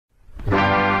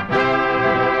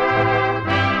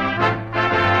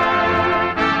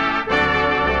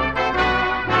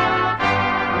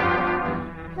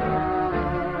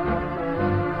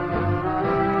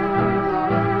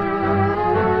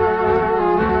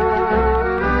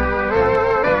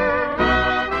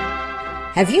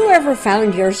Have you ever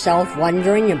found yourself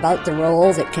wondering about the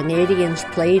role that Canadians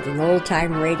played in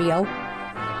old-time radio?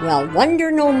 Well, wonder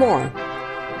no more.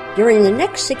 During the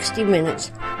next 60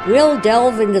 minutes, we'll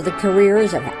delve into the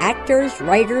careers of actors,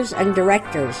 writers, and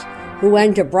directors who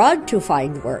went abroad to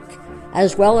find work,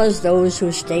 as well as those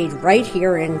who stayed right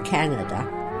here in Canada.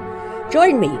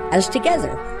 Join me as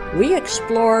together we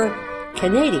explore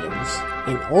Canadians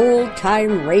in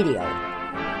old-time radio.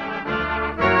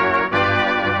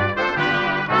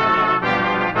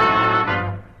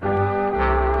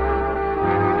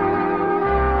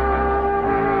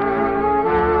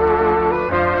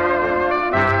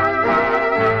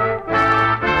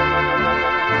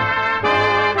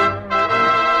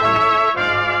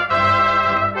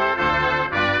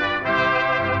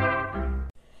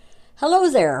 Hello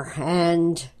there,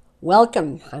 and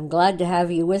welcome. I'm glad to have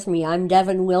you with me. I'm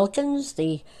Devin Wilkins,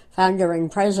 the founder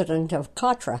and president of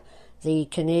COTRA, the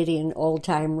Canadian Old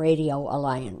Time Radio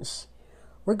Alliance.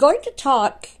 We're going to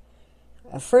talk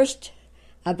first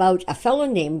about a fellow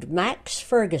named Max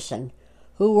Ferguson,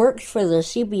 who worked for the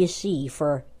CBC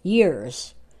for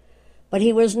years. But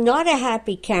he was not a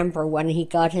happy camper when he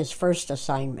got his first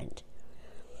assignment.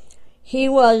 He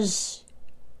was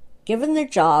given the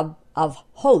job of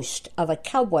host of a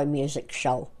cowboy music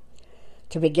show.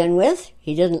 To begin with,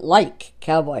 he didn't like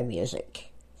cowboy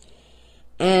music.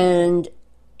 And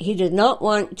he did not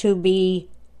want to be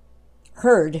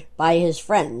heard by his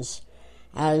friends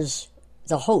as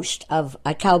the host of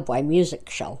a cowboy music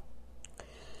show.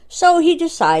 So he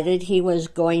decided he was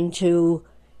going to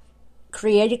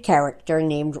create a character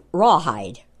named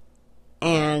Rawhide.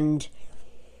 And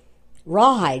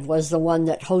Rawhide was the one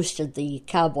that hosted the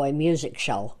cowboy music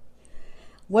show.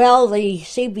 Well, the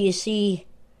CBC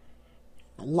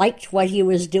liked what he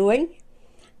was doing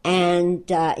and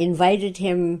invited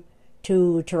him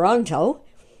to Toronto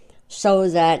so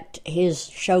that his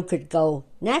show could go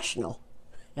national.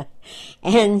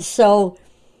 And so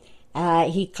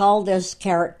he called this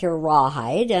character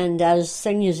Rawhide, and as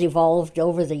things evolved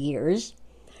over the years,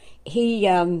 he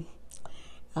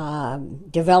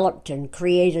developed and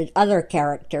created other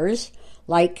characters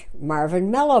like Marvin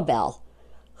Mellowbell,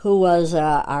 who was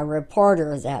a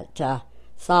reporter that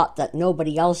thought that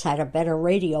nobody else had a better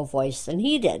radio voice than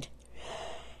he did.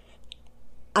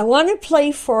 I want to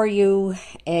play for you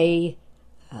a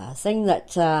thing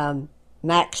that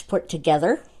Max put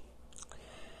together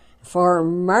for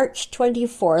March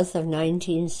 24th of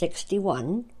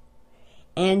 1961,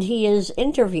 and he is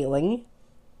interviewing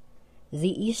the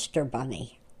Easter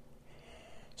Bunny.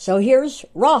 So here's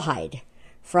Rawhide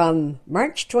from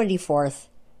March 24th,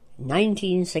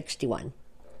 1961.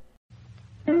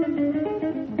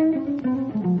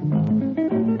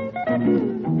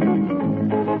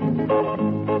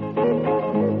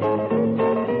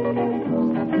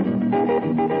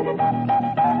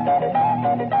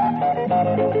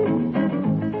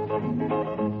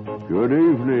 Good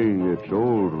evening, it's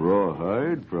old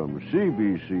Rawhide from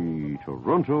CBC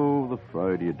Toronto, the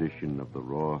Friday edition of the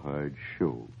Rawhide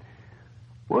Show.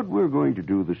 What we're going to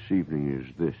do this evening is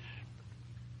this.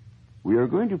 We are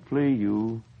going to play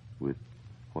you, with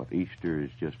what Easter is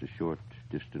just a short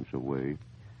distance away,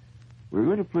 we're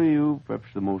going to play you perhaps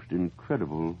the most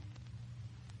incredible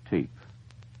tape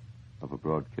of a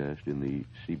broadcast in the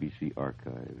CBC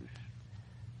archives.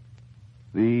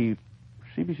 The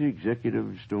CBC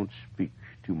executives don't speak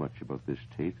too much about this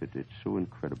tape. It's so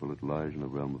incredible it lies in the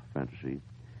realm of fantasy.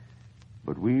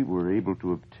 But we were able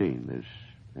to obtain this,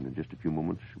 and in just a few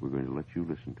moments we're going to let you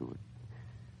listen to it.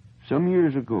 Some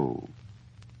years ago,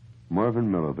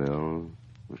 Marvin Mellowbell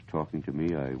was talking to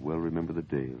me. I well remember the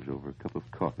day. It was over a cup of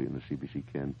coffee in the CBC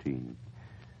canteen.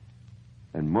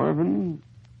 And Marvin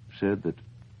said that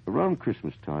around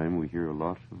Christmas time we hear a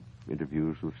lot of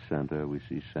interviews with Santa. We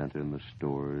see Santa in the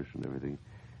stores and everything.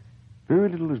 Very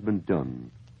little has been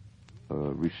done,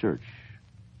 research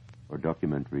or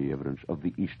documentary evidence of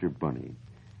the Easter Bunny.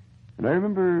 And I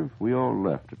remember we all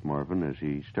laughed at Marvin as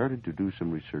he started to do some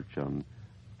research on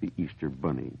the Easter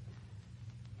Bunny.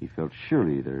 He felt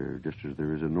surely just as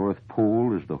there is a North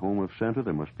Pole as the home of Santa,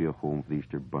 there must be a home for the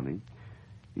Easter Bunny.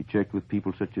 He checked with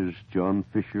people such as John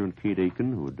Fisher and Kate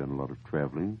Aiken, who had done a lot of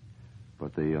traveling,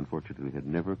 but they unfortunately had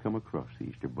never come across the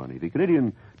Easter Bunny. The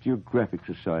Canadian Geographic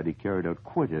Society carried out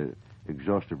quite an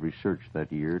exhaustive research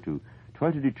that year to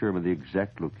try to determine the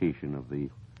exact location of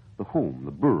the home,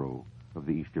 the burrow of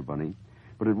the Easter Bunny.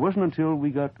 But it wasn't until we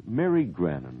got Mary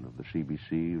Grannon of the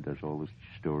CBC, who does all the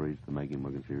stories, the Maggie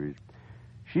Mulligan series.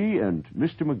 She and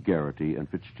Mr. McGarity and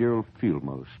Fitzgerald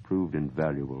Fieldmouse proved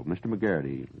invaluable. Mr.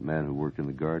 McGarity, the man who worked in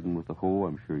the garden with the hoe,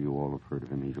 I'm sure you all have heard of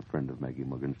him. He's a friend of Maggie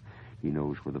Muggins. He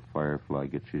knows where the firefly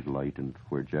gets his light and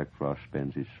where Jack Frost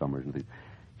spends his summers and things.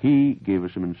 He gave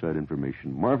us some inside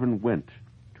information. Marvin went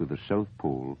to the South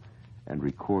Pole and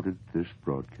recorded this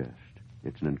broadcast.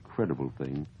 It's an incredible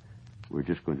thing. We're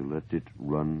just going to let it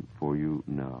run for you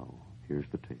now. Here's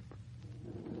the tape.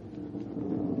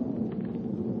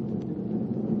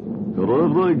 Good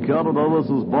evening, Canada. This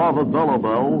is Marvin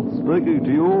Bellabell speaking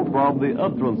to you from the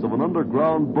entrance of an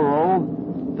underground burrow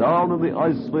down in the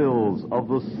ice fields of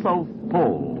the South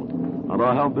Pole. And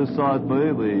I have beside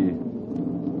me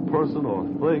the person or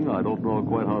thing, I don't know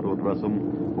quite how to address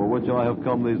him, for which I have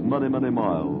come these many, many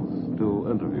miles to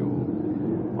interview.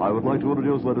 I would like to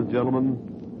introduce, ladies and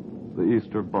gentlemen, the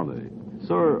Easter Bunny.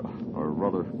 Sir, or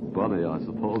rather, Bunny, I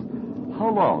suppose, how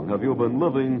long have you been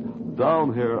living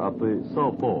down here at the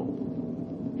South Pole?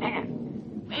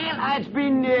 Well, I've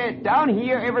been down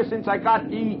here ever since I got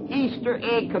the Easter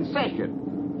egg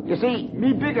concession. You see,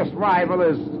 me biggest rival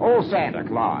is old Santa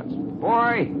Claus.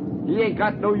 Boy, he ain't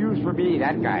got no use for me,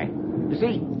 that guy. You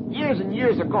see, years and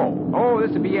years ago,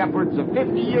 this would be upwards of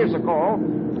 50 years ago,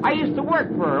 I used to work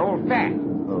for old Santa.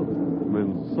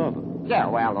 Santa? Yeah,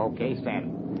 well, okay, Santa.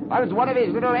 I was one of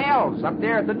his little elves up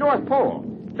there at the North Pole,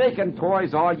 making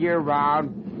toys all year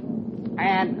round.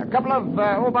 And a couple of,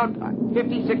 about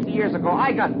 50, 60 years ago,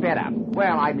 I got fed up.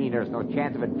 Well, I mean, there's no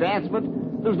chance of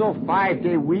advancement. There's no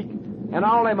 5-day week. And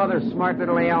all them other smart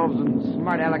little elves and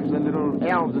smart Alex and little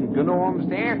elves and gnomes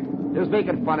there, they was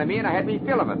making fun of me, and I had me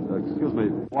fill of it. Excuse me,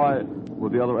 why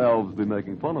would the other elves be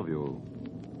making fun of you?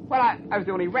 Well, I was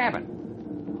the only rabbit.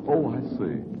 Oh, I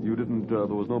see. You didn't, there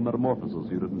was no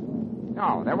metamorphosis. You didn't...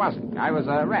 No, there wasn't. I was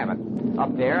a rabbit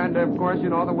up there, and of course, you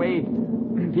know, the way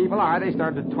people are, they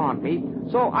started to taunt me.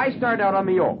 So I started out on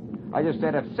my own. I just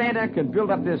said, if Santa can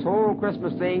build up this whole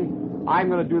Christmas thing, I'm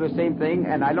going to do the same thing.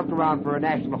 And I looked around for a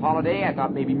national holiday. I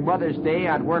thought maybe Mother's Day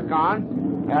I'd work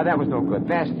on. That was no good.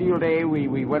 Bastille Day,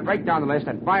 we went right down the list,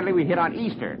 and finally we hit on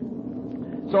Easter.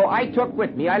 So I took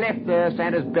with me, I left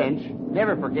Santa's bench,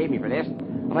 never forgave me for this,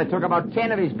 and I took about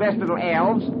 10 of his best little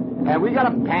elves, and we got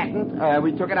a patent.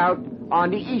 We took it out on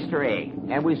the Easter egg,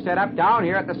 and we set up down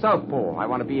here at the South Pole. I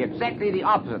want to be exactly the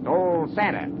opposite, old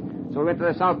Santa. So we went to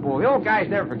the South Pole. The old guys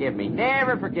never forgive me,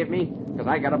 because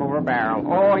I got him over a barrel.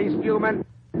 Oh, he's fuming.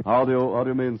 How do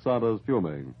you mean Santa's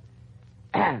fuming?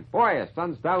 Boy, the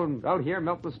sun's down out here,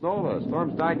 melting the snow, the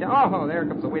storm's died down. Oh, there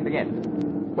comes the wind again.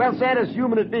 Well, Santa's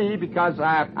fuming at me because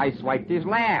I swiped his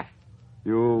laugh.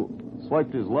 You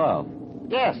swiped his laugh?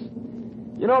 Yes.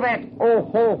 You know that oh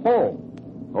ho ho?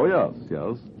 Oh, yes.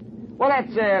 Well,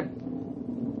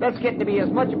 that's getting to be as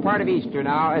much a part of Easter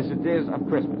now as it is of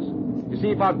Christmas. You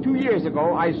see, about 2 years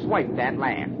ago, I swiped that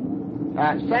laugh.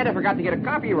 Santa forgot to get it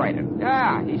copyrighted.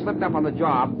 Yeah, he slipped up on the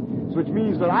job, which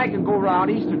means that I can go around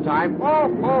Easter time,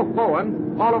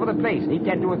 oh-ho-hoing all over the place, and he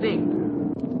can't do a thing.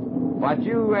 But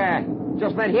you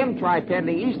just let him try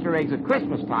peddling Easter eggs at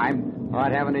Christmas time,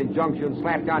 I'd have an injunction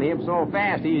slapped on him so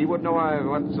fast he wouldn't know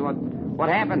what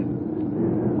happened.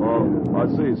 I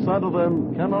see. Santa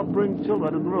then cannot bring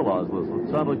children. I didn't realize this. That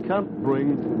Santa can't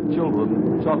bring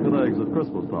children chocolate eggs at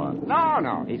Christmas time.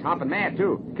 No. He's hopping mad,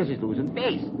 too, because he's losing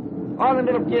face. All the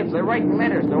little kids, they're writing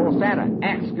letters to old Santa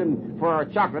asking for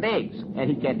chocolate eggs, and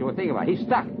he can't do a thing about it. He's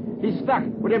stuck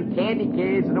with them candy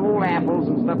canes and old apples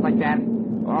and stuff like that.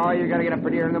 Oh, you got to get up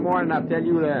pretty early in the morning, I'll tell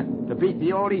you, to beat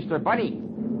the old Easter bunny.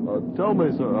 Tell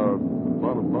me, sir,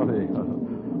 Bunny,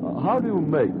 how do you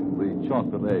make the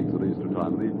chocolate eggs at Easter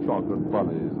time, the chocolate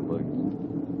bunnies and things?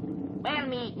 Well,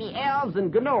 me elves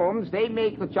and gnomes, they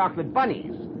make the chocolate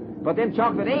bunnies. But them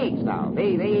chocolate eggs now,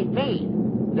 they ain't made.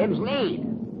 Them's laid.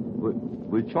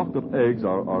 The chocolate eggs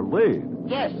are laid?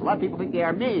 Yes, a lot of people think they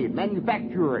are made,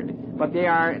 manufactured, but they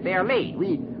are laid.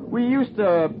 We used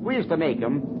to make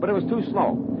them, but it was too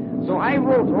slow. So I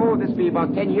wrote, this will be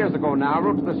about 10 years ago now, I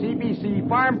wrote to the CBC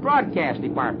Farm Broadcast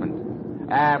Department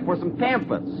for some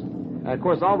pamphlets. Of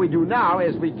course, all we do now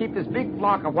is we keep this big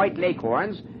flock of white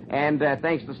leghorns, and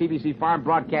thanks to the CBC Farm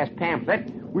Broadcast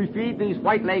pamphlet, we feed these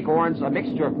white leghorns a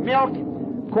mixture of milk,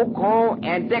 cocoa,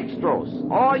 and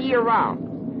dextrose all year round.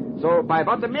 So by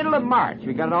about the middle of March,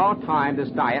 we got it all timed, this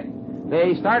diet,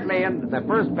 they start laying the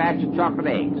first batch of chocolate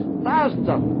eggs. Thousands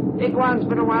of them. Big ones,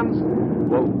 little ones.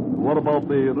 Well, what about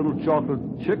the little chocolate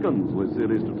chickens we see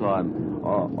at Easter time?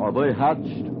 Are they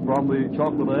hatched from the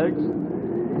chocolate eggs?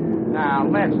 Now,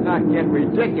 let's not get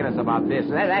ridiculous about this.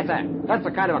 That's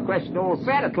the kind of a question old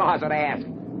Santa Claus would ask.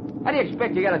 How do you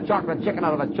expect to get a chocolate chicken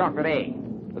out of a chocolate egg?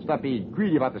 Let's not be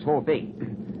greedy about this whole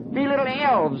thing. Me little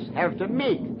elves have to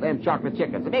make them chocolate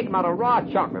chickens. They make them out of raw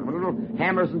chocolate with little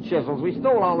hammers and chisels. We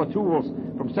stole all the tools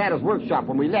from Santa's workshop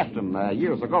when we left him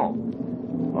years ago.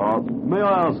 May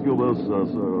I ask you this,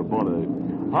 Sir Bunny?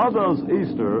 How does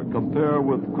Easter compare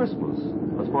with Christmas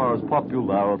as far as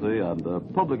popularity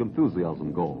and public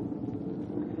enthusiasm go?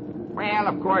 Well,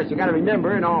 of course, you got to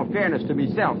remember, in all fairness to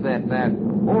myself, that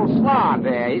old Slob,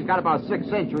 he's got about 6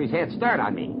 centuries head start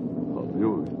on me.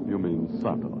 You mean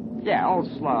Santa? Yeah, old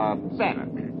Slob, Santa.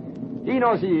 He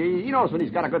knows when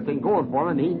he's got a good thing going for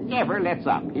him, and he never lets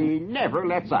up. He never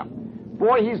lets up.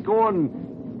 Boy, he's going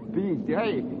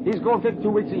 52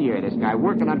 weeks a year, this guy,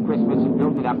 working on Christmas and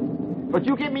building it up. But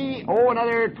you give me,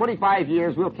 another 25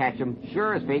 years, we'll catch him.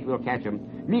 Sure as fate, we'll catch him.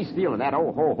 Me stealing that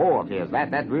ho-ho of his,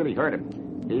 that really hurt him.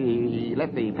 He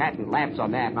let the patent lapse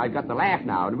on that, and I've got the laugh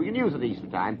now, and we can use it Easter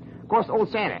time. Of course, old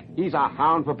Santa, he's a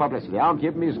hound for publicity. I'll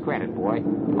give him his credit, boy.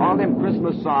 All them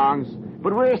Christmas songs.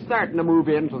 But we're starting to move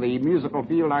into the musical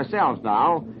field ourselves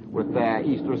now with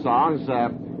Easter songs.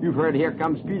 You've heard Here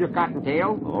Comes Peter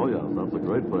Cottontail? Oh, yes, that's a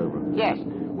great favorite. Yes.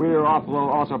 We're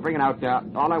also bringing out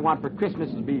All I Want for Christmas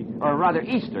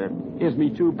Easter is Me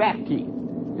 2 back teeth.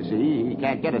 You see, he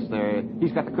can't get us there.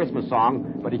 He's got the Christmas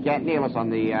song, but he can't nail us on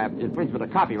the infringement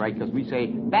of copyright because we say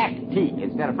back teeth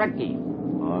instead of front teeth.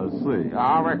 I see.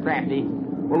 Oh, we're crafty.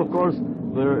 Well, of course,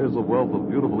 there is a wealth of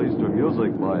beautiful Easter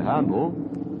music by Handel.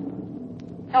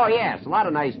 Oh, yes, a lot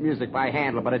of nice music by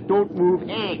Handel, but it don't move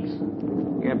eggs.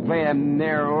 You can play them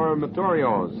there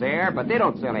oratorios there, but they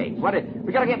don't sell eggs.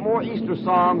 We gotta get more Easter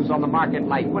songs on the market,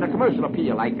 like with a commercial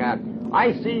appeal, like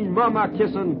I Seen Mama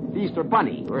Kissing the Easter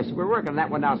Bunny. We're working on that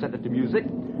one now, set it to music.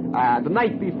 The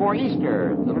Night Before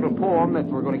Easter, the little poem that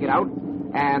we're going to get out.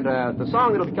 And the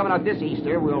song that'll be coming out this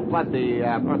Easter, we'll flood the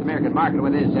North American market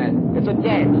with, it's a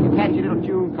catchy little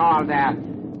tune called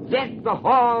Deck the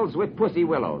Halls with Pussy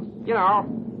Willows. You know.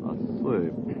 I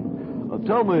see.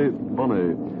 Tell me,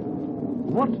 Bunny,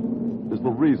 what is the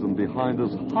reason behind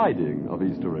this hiding of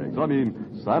Easter eggs? I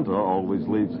mean, Santa always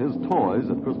leaves his toys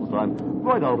at Christmas time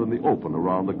right out in the open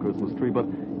around the Christmas tree, but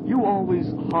you always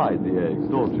hide the eggs,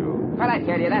 don't you? Well, I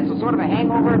tell you, that's a sort of a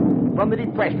hangover from the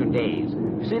Depression days.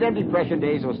 You see, them Depression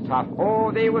days was tough.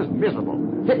 Oh, they was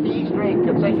miserable. Hit the Easter egg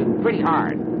concession pretty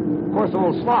hard. Of course,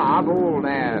 old Slob, old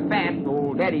fat,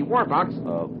 old Daddy Warbucks.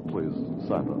 Please,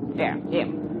 Santa. Yeah,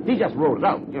 him. He just rolled it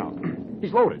out, you know.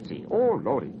 He's loaded, see. Oh,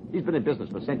 loaded. He's been in business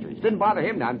for centuries. Didn't bother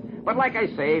him none. But like I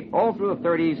say, all through the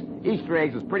 30s, Easter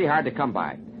eggs was pretty hard to come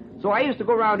by. So I used to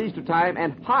go around Easter time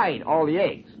and hide all the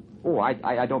eggs. Oh,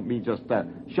 I don't mean just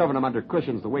shoving them under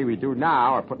cushions the way we do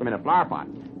now or putting them in a flower pot.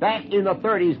 Back in the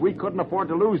 30s, we couldn't afford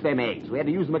to lose them eggs. We had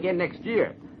to use them again next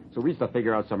year. So we used to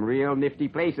figure out some real nifty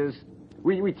places.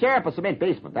 We tear up a cement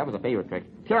basement. That was a favorite trick.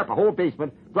 Tear up a whole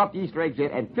basement, drop the Easter eggs in,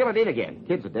 and fill it in again.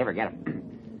 Kids would never get them.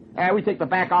 We take the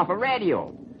back off a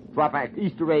radio, drop an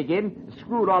Easter egg in,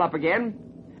 screw it all up again.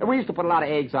 And we used to put a lot of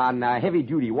eggs on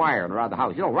heavy-duty wiring around the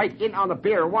house. You know, right in on the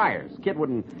bare wires. Kids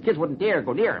wouldn't dare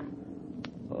go near them.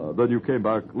 Then you came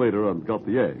back later and got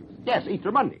the eggs. Yes,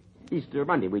 Easter Monday. Easter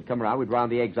Monday, we'd come around, we'd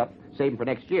round the eggs up, save them for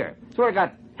next year. So I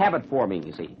got habit forming,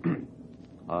 you see.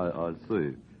 I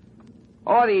see.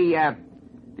 Oh, the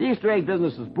Easter egg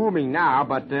business is booming now,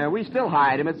 but we still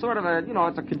hide them. It's sort of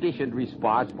it's a conditioned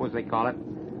response, suppose they call it.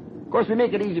 Of course, we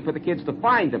make it easy for the kids to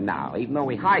find them now, even though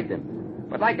we hide them.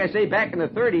 But like I say, back in the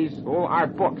 30s, our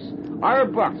books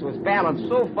was balanced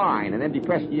so fine in them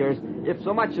depressed years, if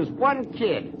so much as one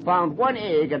kid found one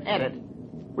egg and ate it,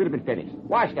 we'd have been finished.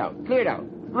 Washed out, cleared out,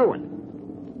 ruined.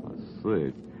 I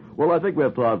see. Well, I think we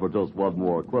have time for just one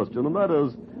more question, and that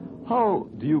is, how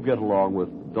do you get along with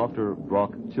Dr.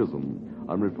 Brock Chisholm?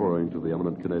 I'm referring to the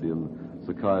eminent Canadian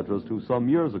psychiatrist who some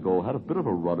years ago had a bit of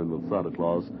a run-in with Santa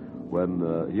Claus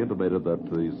when he intimated that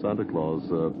the Santa Claus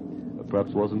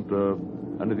perhaps wasn't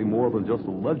anything more than just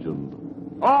a legend.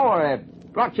 Oh,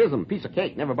 Brock Chisholm, piece of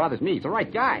cake, never bothers me. He's a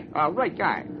right guy. Right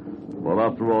guy. Well,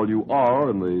 after all, you are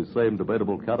in the same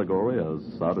debatable category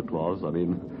as Santa Claus. I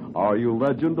mean, are you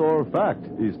legend or fact,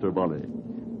 Easter Bunny?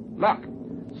 Look,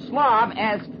 Slob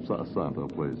asks... Santa,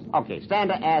 please. Okay,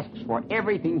 Santa asks for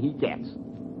everything he gets.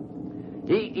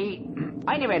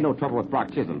 I never had no trouble with Brock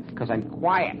Chisholm, because I'm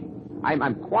quiet.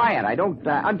 I'm quiet. I don't,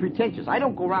 unpretentious. I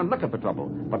don't go around looking for trouble.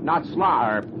 But not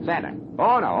Santa.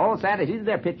 Oh, no. Santa, he's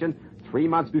there pitching. 3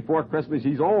 months before Christmas,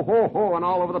 he's ho and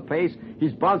all over the place.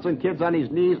 He's bouncing kids on his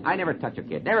knees. I never touch a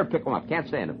kid. Never pick him up. Can't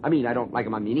stand him. I mean, I don't like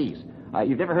him on my knees.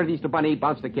 You've never heard of Easter Bunny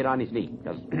bounce the kid on his knee.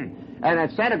 And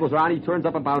as Santa goes around, he turns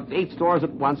up about 8 stores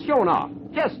at once, showing off.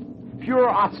 Just pure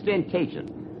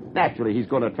ostentation. Naturally, he's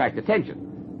going to attract attention.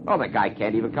 Oh, that guy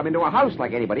can't even come into a house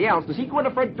like anybody else. Does he go in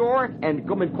the front door and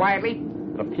come in quietly?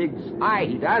 a pig's eye,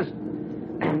 he does.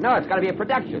 No, it's got to be a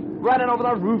production. Running over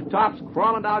the rooftops,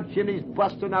 crawling down chimneys,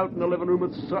 busting out in the living room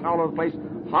and sitting all over the place,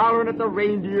 hollering at the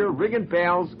reindeer, ringing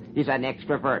bells. He's an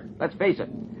extrovert, let's face it.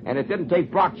 And it didn't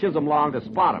take Brock Chisholm long to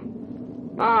spot him.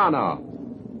 No.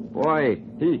 Boy,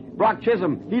 Brock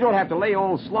Chisholm, he don't have to lay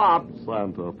old Slob.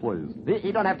 Santa, please.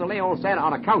 He don't have to lay old Santa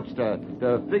on a couch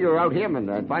to figure out him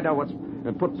and find out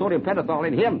and put sodium pentothal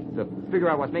in him to figure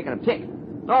out what's making him tick.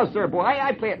 No, sir, boy,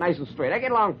 I play it nice and straight. I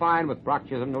get along fine with Brock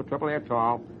Chisholm, no trouble there at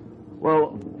all.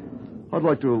 Well, I'd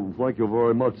like to thank you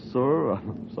very much, sir.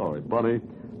 Sorry, Bunny,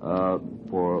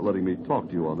 for letting me talk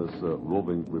to you on this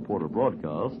roving reporter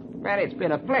broadcast. Well, it's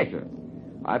been a pleasure.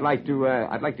 I'd like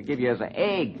to give you as an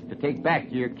egg to take back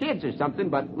to your kids or something,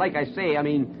 but like I say, I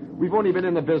mean, we've only been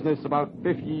in the business about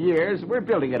 50 years. We're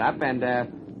building it up, and, of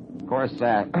course,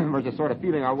 we're just sort of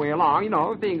feeling our way along. You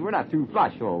know, we're not too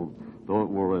flush, old.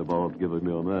 Don't worry about giving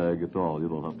me an egg at all. You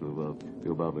don't have to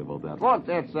feel badly about that. Well,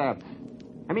 that's,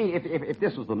 I mean, if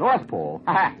this was the North Pole,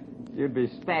 you'd be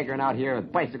staggering out here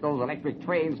with bicycles, electric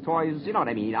trains, toys, you know what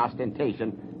I mean,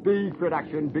 ostentation. Big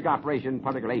production, big operation,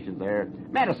 public relations there.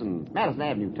 Madison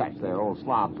Avenue touch there, old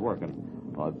Slob's working.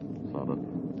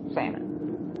 Santa.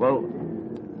 Well,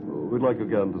 we'd like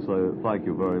again to say thank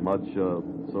you very much,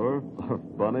 sir.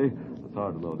 Bunny, it's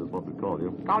hard to know just what to call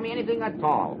you. Call me anything at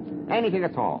all. Anything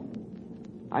at all.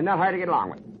 I'm not hard to get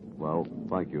along with. Well,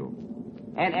 thank you.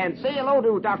 And say hello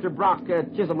to Dr. Brock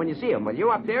Chisholm when you see him, will you,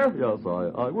 up there? Yes,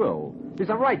 I will. He's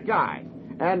a right guy.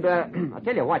 And I'll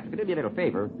tell you what, if you do me a little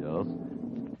favor. Yes?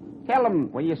 Tell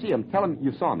him, when you see him, tell him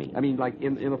you saw me. I mean, like,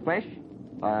 in the flesh,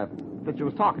 that you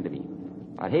was talking to me.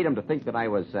 I'd hate him to think that I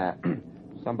was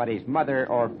somebody's mother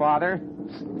or father,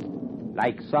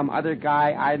 like some other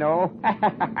guy I know.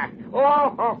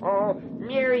 Oh, ho, ho,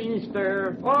 Merry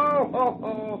Easter. Oh, ho,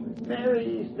 ho,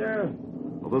 Merry Easter.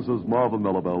 Well, this is Marvin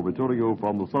Mellibell returning you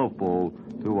from the South Pole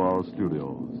to our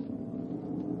studios.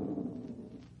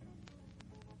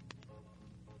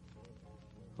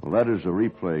 Well, that is a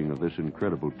replaying of this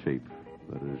incredible tape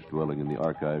that is dwelling in the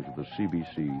archives of the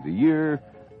CBC. The year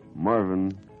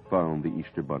Marvin found the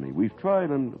Easter Bunny. We've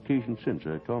tried on occasion since.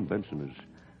 Tom Benson has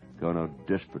gone out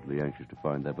desperately anxious to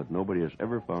find that, but nobody has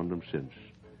ever found him since.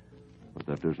 But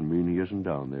that doesn't mean he isn't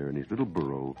down there in his little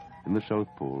burrow in the South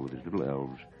Pole with his little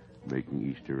elves making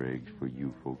Easter eggs for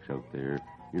you folks out there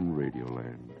in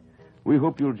Radioland. We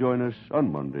hope you'll join us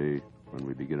on Monday when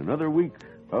we begin another week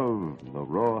of The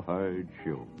Rawhide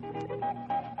Show.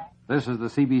 This is the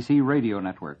CBC Radio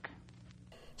Network.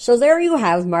 So there you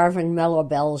have Marvin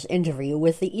Mellibell's interview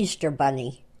with the Easter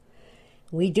Bunny.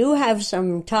 We do have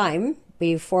some time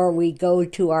before we go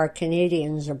to our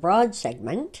Canadians Abroad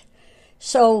segment.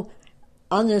 So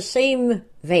on the same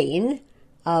vein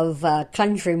of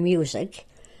country music,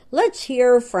 let's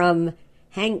hear from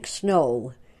Hank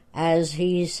Snow as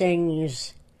he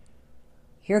sings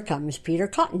Here Comes Peter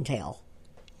Cottontail.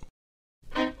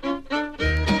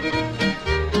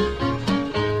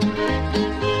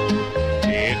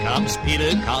 Comes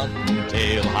Peter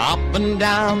Cottontail, hopping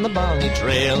down the bonny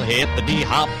trail,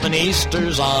 hippity-hopping,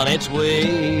 Easter's on its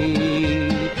way,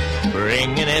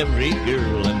 bringing every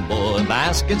girl and boy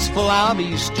baskets full of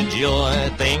Easter joy,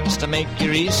 things to make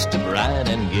your Easter bright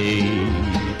and gay.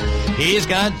 He's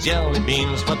got jelly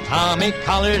beans for Tommy,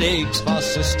 collared eggs for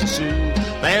Sister Sue,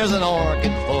 there's an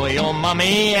orchid for your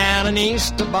mommy and an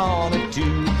Easter bonnet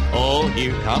too. Oh,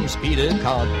 here comes Peter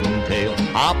Cottontail,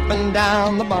 hopping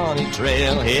down the bonny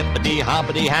trail,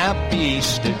 hippity-hoppity, happy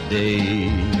Easter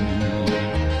day.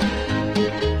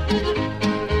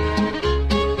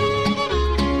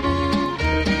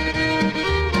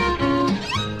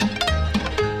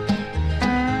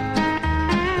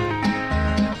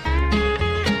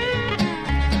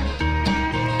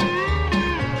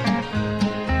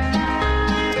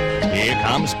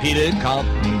 Comes Peter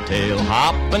Cottontail,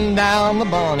 hopping down the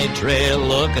bonny trail.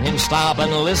 Look at him stop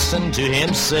and listen to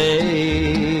him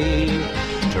say,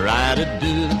 try to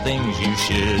do the things you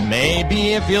should.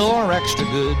 Maybe if you're extra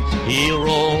good, he'll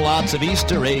roll lots of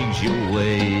Easter eggs your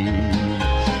way.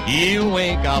 You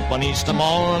wake up on Easter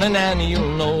morning and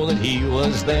you'll know that he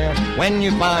was there when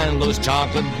you find those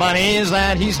chocolate bunnies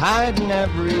that he's hiding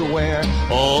everywhere.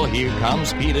 Oh, here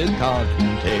comes Peter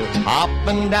Cottontail,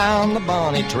 hopping down the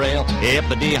bonny trail,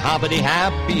 hippity-hoppity,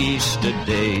 happy Easter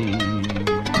day.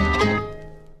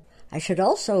 I should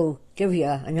also give you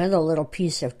another little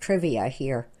piece of trivia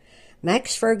here.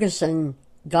 Max Ferguson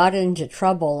got into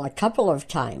trouble a couple of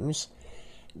times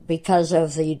because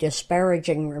of the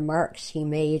disparaging remarks he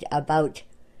made about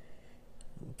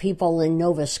people in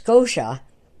Nova Scotia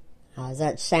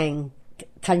that sang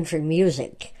country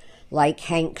music, like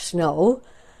Hank Snow,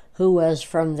 who was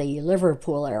from the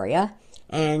Liverpool area,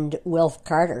 and Wilf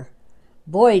Carter.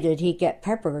 Boy, did he get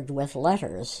peppered with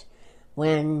letters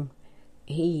when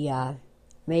he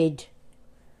made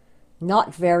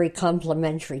not very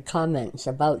complimentary comments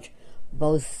about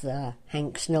both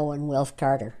Hank Snow and Wilf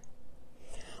Carter.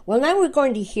 Well, now we're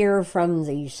going to hear from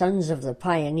the Sons of the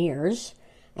Pioneers,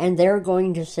 and they're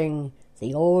going to sing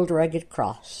The Old Rugged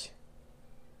Cross.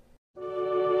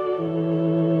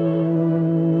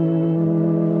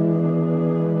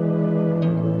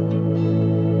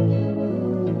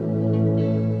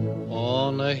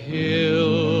 On a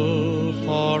hill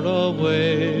far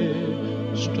away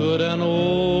stood an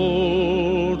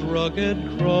old rugged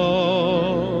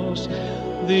cross,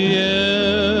 the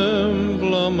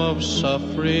emblem of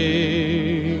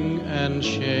suffering and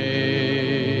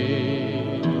shame.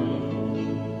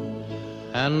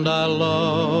 And I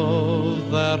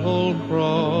love that old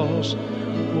cross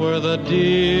where the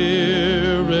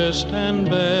dearest and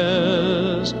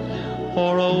best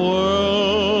for a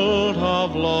world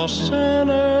of lost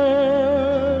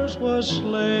sinners was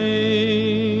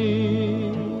slain.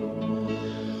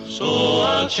 So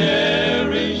I'll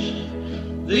cherish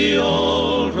the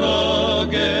old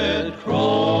rugged cross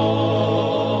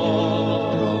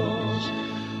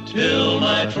till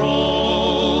my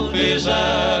trophies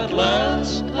at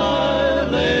last I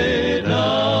lay down.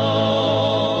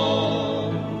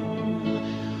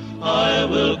 I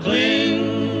will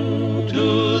cling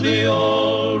to the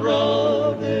old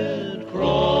rugged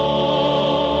cross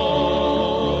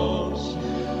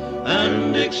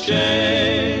and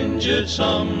exchange it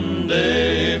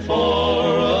someday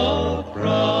for a crown.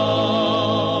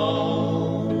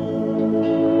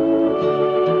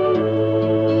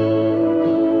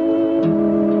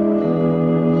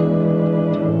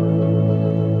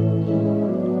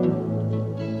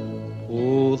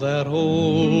 Oh, that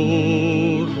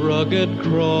old rugged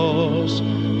cross,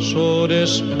 so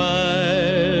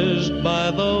despised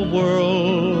by the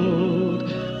world,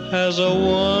 has a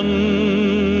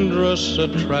wondrous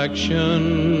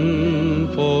attraction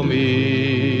for me.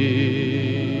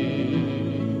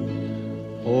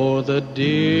 For the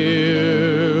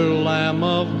dear Lamb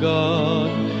of God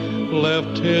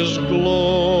left his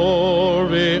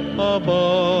glory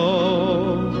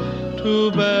above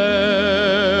to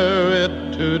bear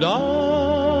it to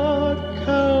dark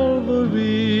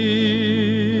Calvary.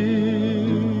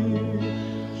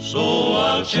 So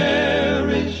I'll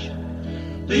cherish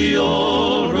the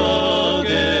old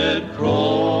rugged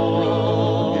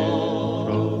cross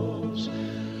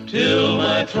till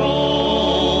my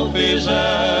trophies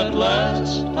at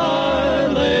last I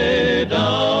lay down.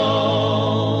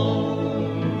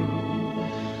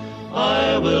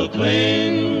 I will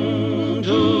cling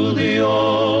to the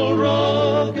old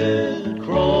rugged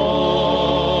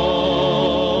cross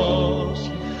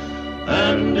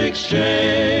and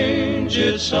exchange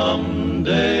it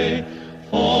someday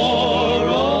for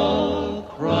a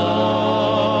crown.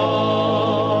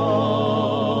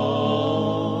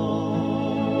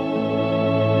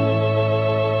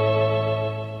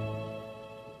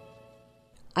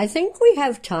 I think we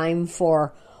have time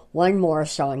for one more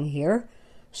song here,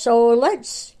 so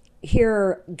let's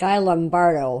hear Guy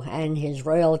Lombardo and his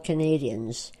Royal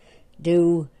Canadians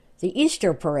do the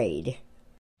Easter Parade.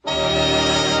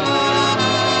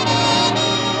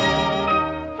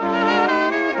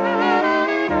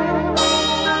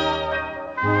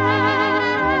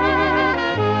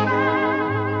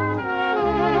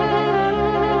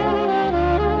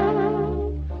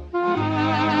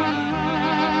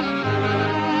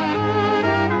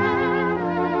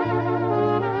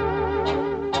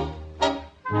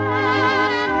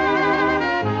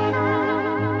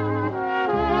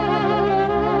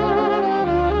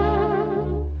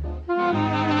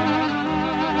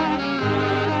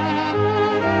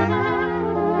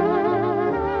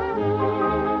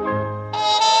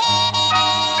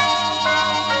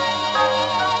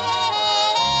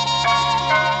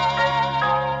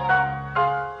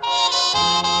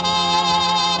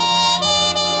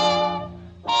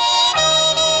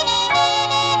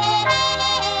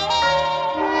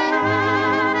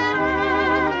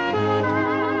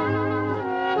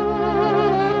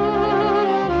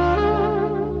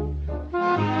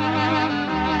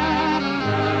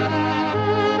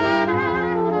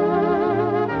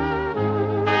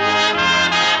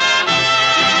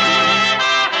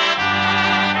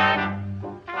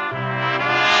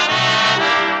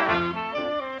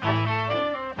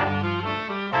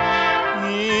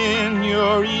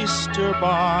 Easter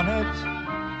bonnet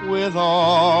with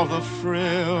all the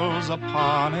frills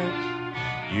upon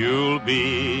it, you'll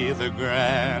be the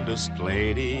grandest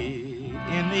lady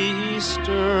in the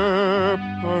Easter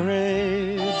Easter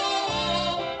parade.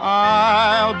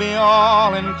 I'll be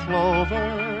all in clover,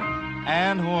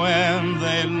 and when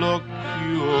they look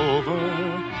you over,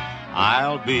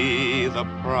 I'll be the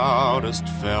proudest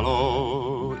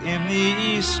fellow in the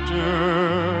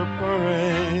Easter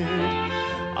parade.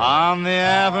 On the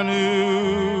avenue,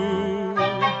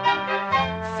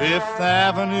 Fifth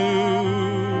Avenue,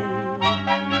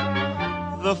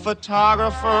 the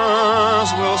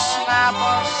photographers will snap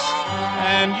us,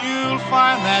 and you'll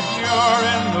find that you're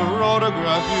in the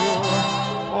rotogravure.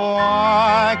 Oh,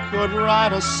 I could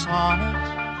write a sonnet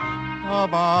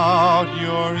about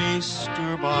your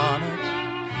Easter bonnet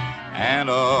and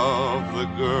of the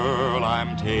girl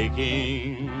I'm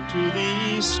taking to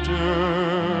the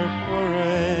Easter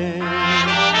parade.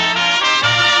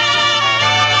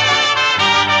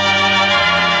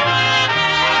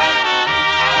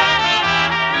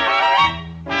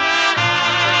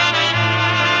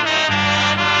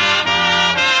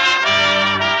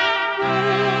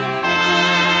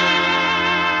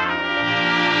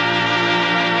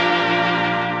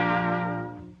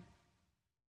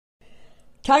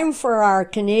 Time for our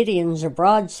Canadians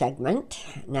Abroad segment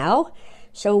now.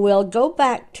 So we'll go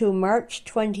back to March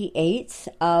 28th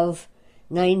of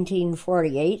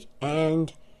 1948,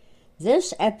 and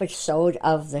this episode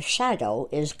of The Shadow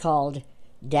is called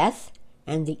Death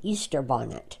and the Easter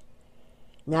Bonnet.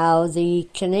 Now, the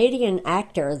Canadian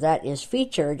actor that is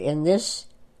featured in this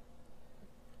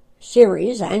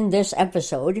series and this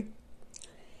episode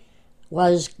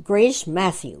was Grace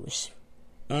Matthews.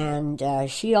 And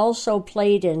she also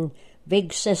played in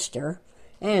Big Sister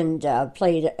and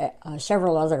played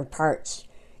several other parts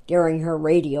during her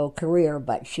radio career,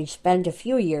 but she spent a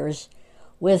few years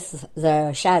with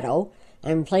The Shadow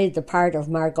and played the part of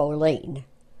Margot Lane.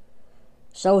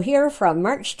 So here from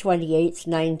March 28th,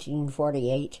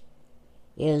 1948,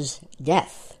 is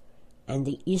Death and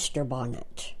the Easter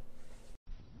Bonnet.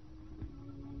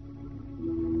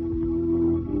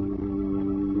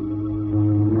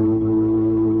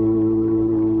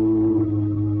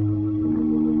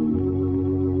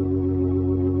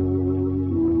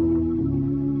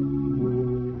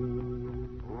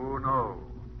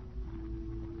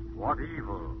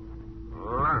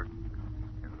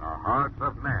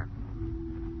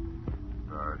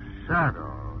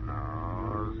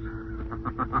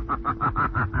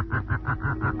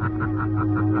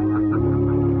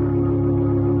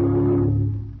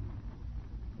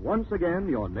 Once again,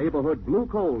 your neighborhood blue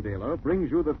coal dealer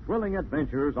brings you the thrilling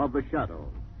adventures of The Shadow,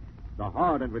 the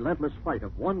hard and relentless fight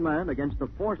of one man against the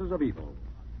forces of evil.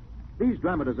 These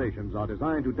dramatizations are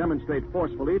designed to demonstrate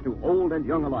forcefully to old and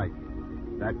young alike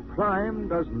that crime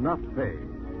does not pay.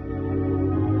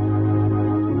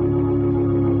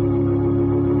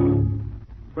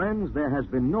 Friends, there has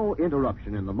been no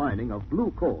interruption in the mining of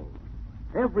blue coal.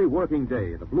 Every working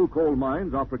day, the blue coal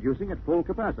mines are producing at full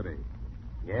capacity.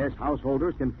 Yes,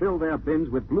 householders can fill their bins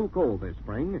with blue coal this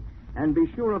spring and be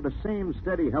sure of the same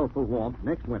steady, healthful warmth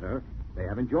next winter they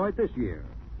have enjoyed this year.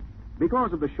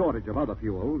 Because of the shortage of other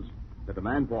fuels, the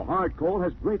demand for hard coal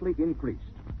has greatly increased.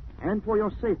 And for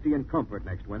your safety and comfort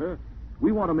next winter,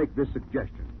 we want to make this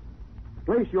suggestion.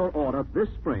 Place your order this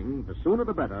spring, the sooner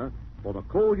the better, for the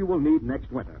coal you will need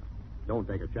next winter. Don't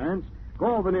take a chance.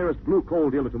 Call the nearest blue coal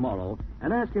dealer tomorrow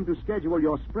and ask him to schedule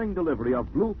your spring delivery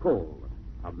of blue coal,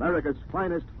 America's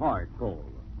finest hard coal.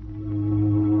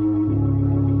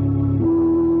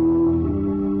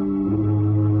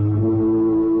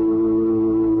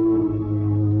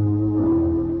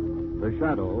 The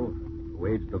Shadow, who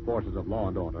aids the forces of law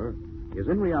and order, is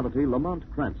in reality Lamont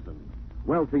Cranston,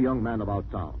 wealthy young man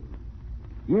about town.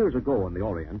 Years ago in the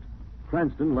Orient,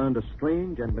 Cranston learned a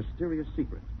strange and mysterious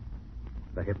secret: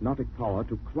 the hypnotic power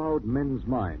to cloud men's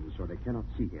minds so they cannot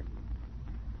see him.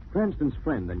 Cranston's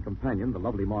friend and companion, the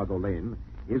lovely Margot Lane,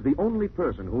 is the only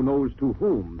person who knows to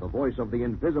whom the voice of the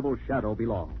invisible Shadow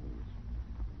belongs.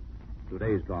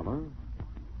 Today's drama,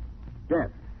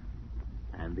 Death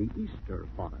and the Easter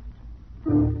Bonnet.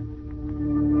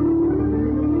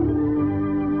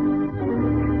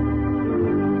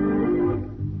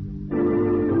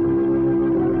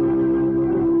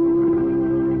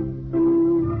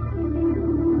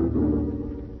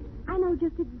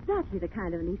 Exactly the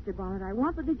kind of an Easter bonnet I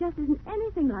want, but there just isn't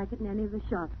anything like it in any of the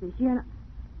shops this year.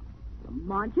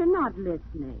 Lamont, you're not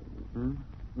listening.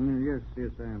 Yes,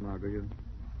 I am, Margot. You're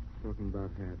talking about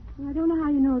hats. I don't know how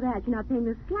you know that. You're not paying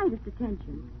the slightest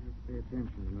attention. Pay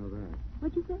attention to know that.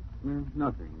 What'd you say?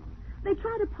 Nothing. They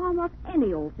try to palm off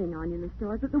any old thing on you in the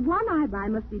stores, but the one I buy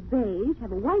must be beige,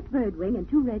 have a white bird wing, and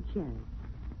 2 red cherries.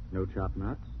 No chopped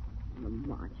nuts?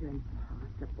 Lamont, you're in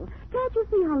pot. impossible. Can't you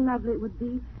see how lovely it would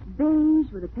be?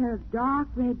 Beige with a pair of dark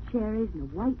red cherries and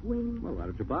a white wing. Well, why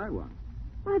don't you buy one?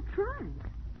 Well, I've tried.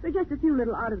 There are just a few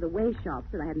little out-of-the-way shops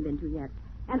that I haven't been to yet.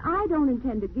 And I don't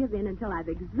intend to give in until I've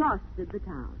exhausted the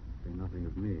town. Say nothing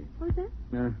of me. What's that?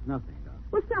 Nothing, Doc.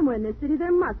 Well, somewhere in this city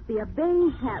there must be a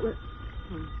beige hat with...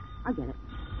 I'll get it.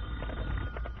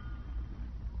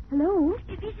 Hello?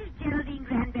 This is Geraldine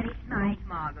Granberry Smythe,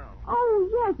 Margot. Oh,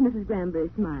 yes, Mrs. Granberry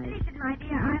Smythe. Listen, my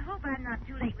dear, I hope I'm not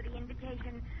too late with the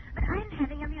invitation, but I'm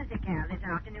having a musicale this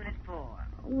afternoon at 4. Oh,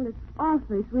 well, it's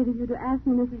awfully sweet of you to ask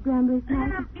me, Mrs. Granberry Smythe.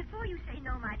 Now, before you say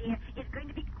no, my dear, it's going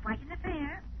to be quite an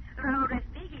affair. Raoul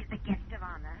Respighi is the guest of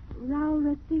honor. Raoul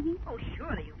Respighi? Oh,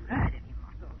 surely you've heard of him,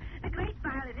 Margot. The great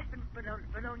violinist from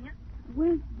Bologna.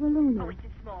 Where's Bologna? Oh, it's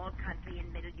a small country in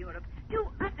Middle Europe. Too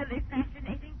utterly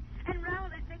fascinating. And Raoul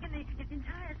has taken his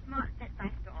entire smart set by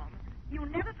storm. You'll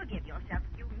never forgive yourself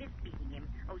if you miss meeting him.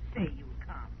 Oh, say you'll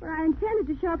come. Well, I intended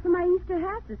to shop for my Easter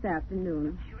hat this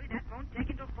afternoon. Surely that won't take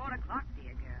until 4 o'clock,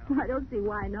 dear girl. Well, I don't see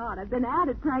why not. I've been at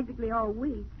it practically all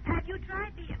week. Have you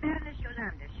tried the Baroness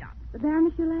Yolanda shop? The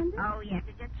Baroness Yolanda? Oh, yes.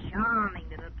 It's a charming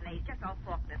little place just off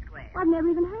Faulkner Square. Well, I've never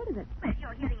even heard of it. Well,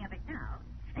 you're hearing of it now.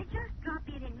 Just drop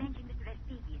in and mention Mr.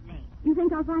 Respighi's name. You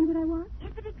think I'll find what I want?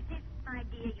 If it exists, my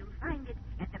dear, you'll find it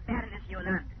at the Baroness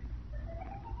Yolanda.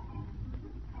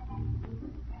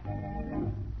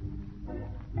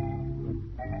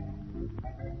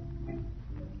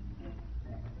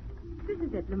 This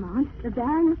is it, Lamont. The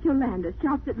Baroness Yolanda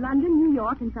shops at London, New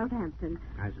York, and Southampton.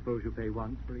 I suppose you pay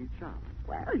once for each shop.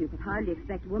 Well, you could hardly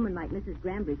expect a woman like Mrs.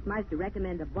 Granberry Smythe to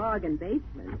recommend a bargain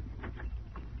basement.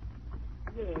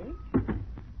 Yes?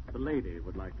 The lady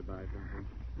would like to buy something.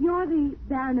 You're the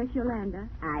Baroness Yolanda?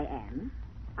 I am.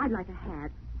 I'd like a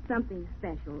hat. Something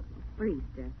special for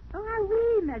Easter. Oh, ah,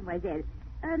 oui, mademoiselle.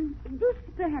 This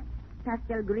perhaps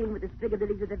pastel green with the sprig of the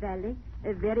lilies of the valley.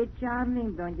 Very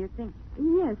charming, don't you think?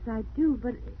 Yes, I do,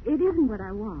 but it isn't what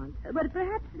I want. But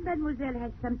perhaps mademoiselle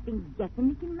has something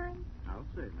definite in mind? I'll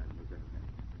say, mademoiselle.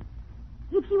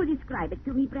 If she will describe it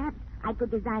to me, perhaps I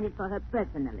could design it for her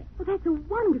personally. Well, that's a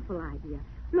wonderful idea.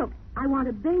 Look, I want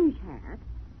a beige hat.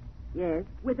 Yes?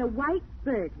 With a white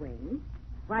bird wing.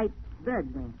 White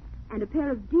bird wing. And a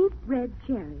pair of deep red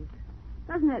cherries.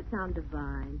 Doesn't that sound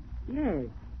divine? Yes.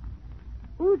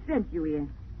 Who sent you here?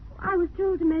 I was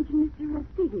told to mention Mr.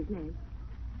 Respighi's name.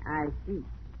 I see.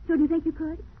 So do you think you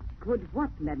could? Could what,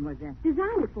 mademoiselle?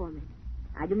 Design it for me.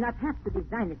 I do not have to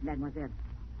design it, mademoiselle.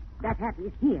 That hat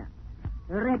is here,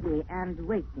 ready and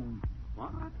waiting.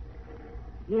 What?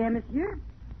 Here, monsieur.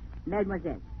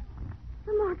 Mademoiselle.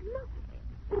 Lamont, look.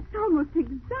 It's almost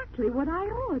exactly what I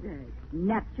ordered.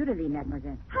 Naturally,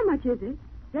 mademoiselle. How much is it?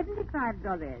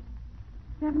 $75.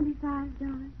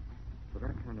 $75? For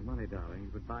that kind of money, darling, you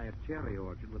could buy a cherry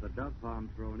orchard with a dove farm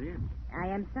thrown in. I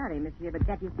am sorry, monsieur, but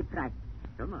that is the price.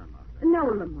 Come on, Martha. No,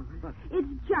 Lamont. What? It's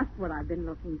just what I've been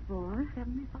looking for.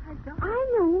 $75?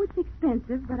 I know it's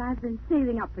expensive, but I've been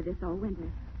saving up for this all winter.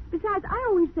 Besides, I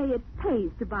always say it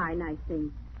pays to buy nice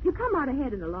things. You come out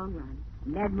ahead in the long run.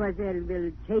 Mademoiselle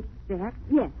will take the hat?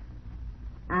 Yes.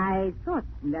 I thought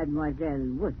mademoiselle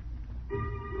would.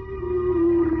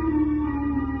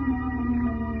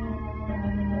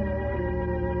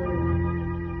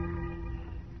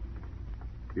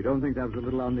 You don't think that was a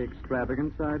little on the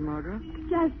extravagant side, Margot?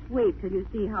 Just wait till you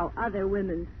see how other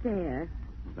women stare.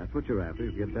 If that's what you're after,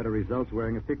 you get better results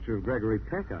wearing a picture of Gregory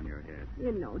Peck on your head.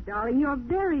 You know, darling, you're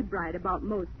very bright about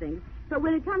most things. But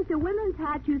when it comes to women's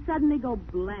hats, you suddenly go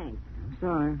blank. I'm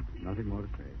sorry. Nothing more to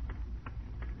say.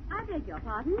 I beg your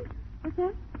pardon. What's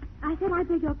that? I said I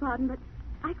beg your pardon, but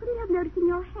I couldn't help noticing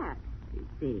your hat. You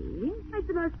see? It's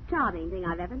the most charming thing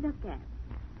I've ever looked at.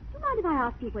 Do you mind if I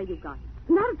ask you where you got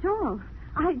it? Not at all.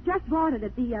 I just bought it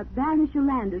at the Baroness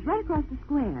Yolanda's, right across the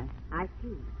square. I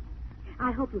see.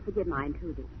 I hope you'll forgive my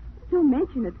intruding. Don't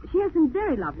mention it. She has some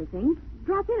very lovely things.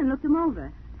 Drop in and look them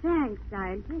over. Thanks,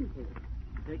 I intend to.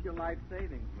 Take your life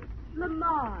savings with you.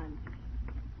 Lamont.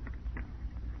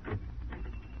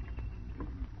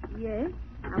 Yes?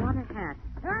 I want a hat.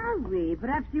 Oh, oui.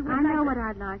 Perhaps you would I like know a- what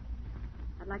I'd like.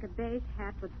 I'd like a beige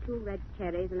hat with 2 red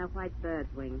cherries and a white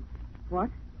bird's wing. What?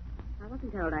 I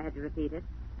wasn't told I had to repeat it.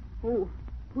 Who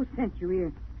sent you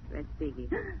here? Respighi.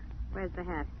 Where's the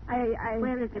hat? I...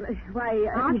 Where is it? Why,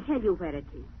 I'll tell you where it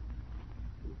is.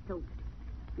 You sold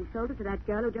it. You sold it to that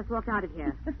girl who just walked out of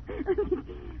here.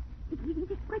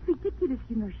 It's quite ridiculous,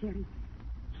 you know, Sherry.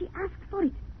 She asked for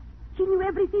it. She knew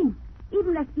everything.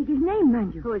 Even Respighi's name,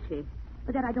 mind you. Who is she?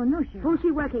 But that I don't know, Sherry. Who's she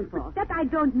working for? That I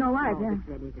don't know Oh, either. this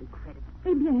really is incredible.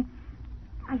 Eh bien,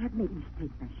 I have made a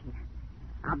mistake, ma chère.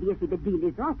 Obviously, the deal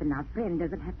is off, and our friend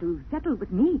doesn't have to settle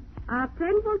with me. Our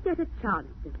friend won't get a chance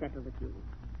to settle with you.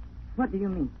 What do you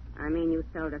mean? I mean, you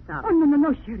sold us out. Oh,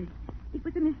 no, Sherry. It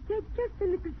was a mistake, just a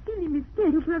little silly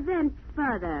mistake. To prevent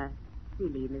further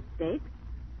silly mistakes,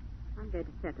 I'm going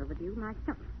to settle with you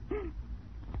myself.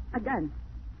 A gun.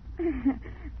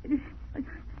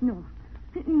 No,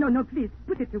 please,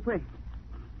 put it away.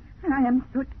 I am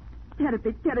so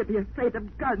terribly afraid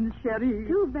of guns, Sherry.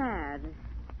 Too bad.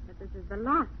 But this is the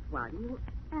last one you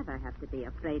ever have to be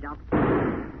afraid of.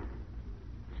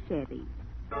 Sherry.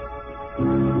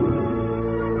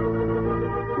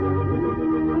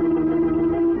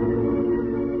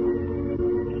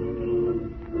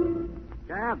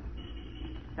 Cab.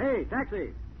 Hey,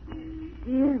 taxi.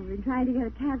 Dear, we've been trying to get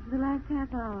a cab for the last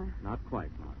half hour. Not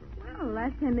quite, Margaret. Well, the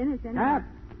last 10 minutes, anyway. Cab.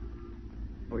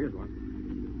 Oh, here's one.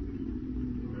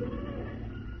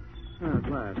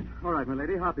 At last. All right, my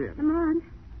lady, hop in. Come on.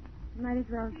 You might as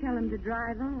well tell him to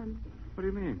drive on. What do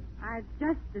you mean? I've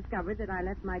just discovered that I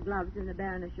left my gloves in the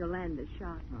Baroness Yolanda's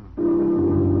shop.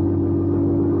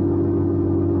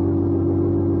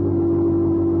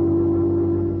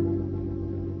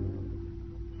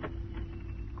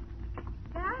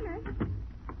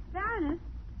 Baroness?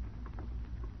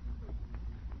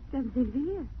 Doesn't seem to be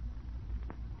here.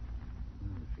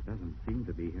 She doesn't seem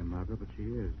to be here, Margaret, but she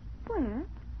is. Where?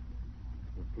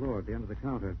 The floor at the end of the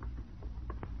counter.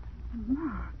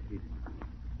 Mark.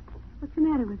 What's the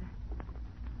matter with her?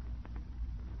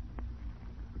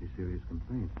 Pretty serious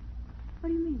complaint. What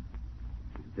do you mean?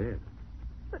 She's dead.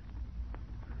 But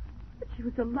she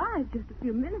was alive just a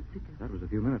few minutes ago. That was a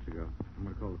few minutes ago. I'm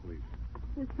going to call the police.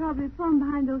 There's probably a phone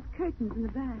behind those curtains in the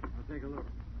back. I'll take a look.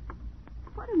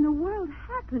 What in the world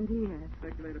happened here?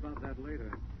 Speculate about that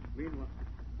later. Meanwhile...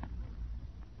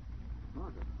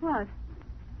 Margaret. What?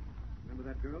 Remember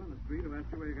that girl in the street who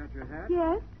asked you where you got your hat?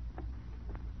 Yes?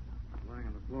 Lying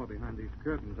on the floor behind these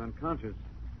curtains, unconscious.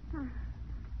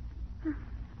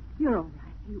 You're all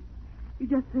right. You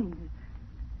just fainted.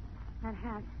 That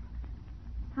hat.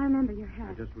 I remember your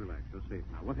hat. Now, just relax. You're safe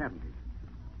now. What happened to you?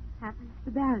 Happened?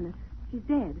 The Baroness. She's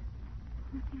dead.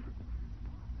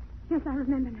 Yes, I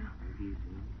remember now. Easy.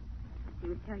 He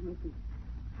was carrying his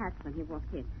hat when he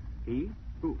walked in. He?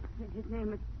 Who? His name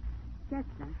was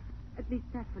Gessler. At least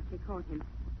that's what they called him.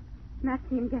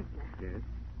 Maxime Gessler. Yes.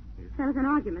 There was an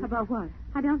argument. About what?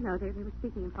 I don't know. They were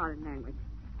speaking in foreign language.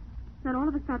 Then all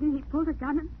of a sudden he pulled a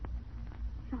gun and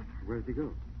shot her. Where did he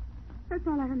go? That's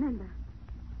all I remember.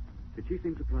 Did she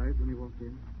seem surprised when he walked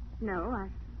in? No, I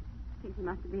think he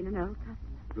must have been an old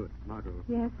customer. Good. Margot.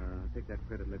 Yes? Take that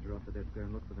credit ledger off the desk there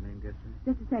and look for the name Gessler.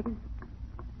 Just a second.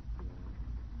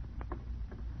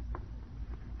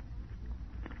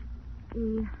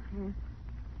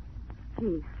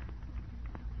 E-S-G.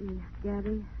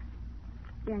 Gabby.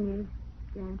 Daniel.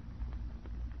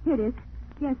 Here it is.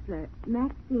 Gessler.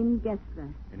 Maxine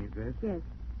Gessler. Any address? Yes.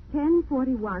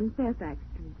 1041 Fairfax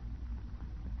Street.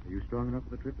 Are you strong enough for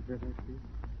the trip to Fairfax Street?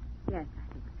 Yes, I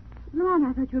think. Lorne,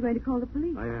 I thought you were going to call the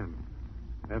police. I am.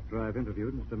 After I've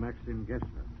interviewed Mr. Maxim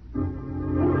Gessler.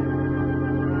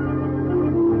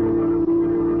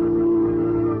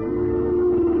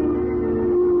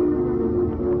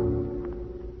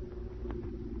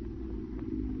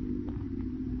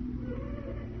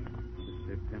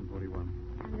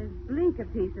 A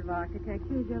piece of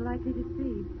architecture as you're likely to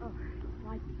see. Oh,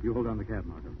 frightening. You hold on the cab,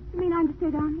 Margot. You mean I'm to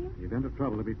stay down here? In the event of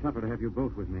trouble, it'll be tougher to have you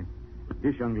both with me.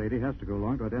 This young lady has to go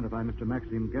along to identify Mr.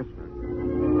 Maxim Gessler.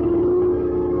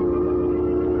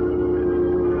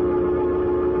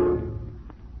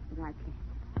 Right there.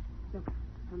 Look,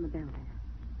 on the bell there.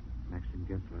 Maxim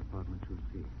Gessler, apartment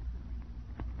 2C.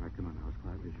 All right, come on now, as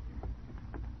quietly as you can.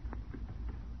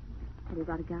 Have you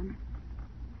got a gun?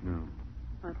 No.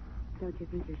 What? Don't you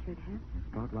think you should have? In a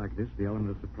spot like this, the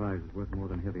element of surprise is worth more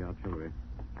than heavy artillery.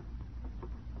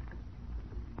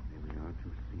 There we are,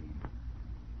 2C.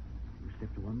 You step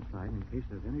to one side in case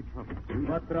there's any trouble.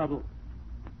 What trouble?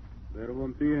 There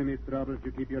won't be any trouble if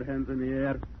you keep your hands in the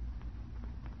air.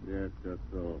 Yes, just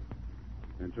so.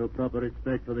 And show proper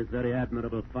respect for this very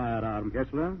admirable firearm.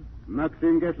 Gessler?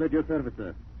 Maxim Gessler at your service,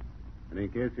 sir. And in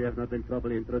case you have not been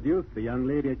properly introduced, the young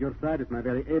lady at your side is my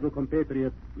very able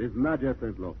compatriot, Miss Nadja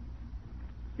Sentlow.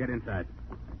 Get inside.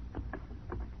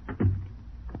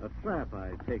 A trap,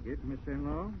 I take it, Miss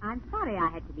Sentlow? I'm sorry I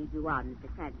had to lead you on, Mr.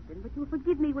 Cranston, but you'll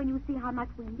forgive me when you see how much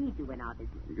we need you in our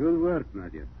business. Good work,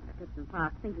 Nadja. I took some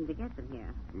fast thinking to get them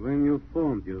here. When you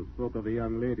phoned, you spoke of a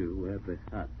young lady who had the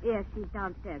hat. Yes, she's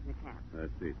downstairs in the cab. I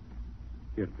see.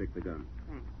 Here, take the gun.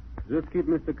 Thanks. Just keep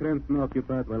Mr. Cranston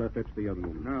occupied while I fetch the young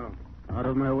woman. No. Out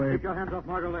of my way. Take your hands off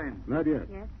Margot Lane. Not yet.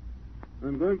 Yes?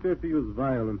 I'm going to have to use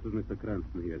violence with Mr.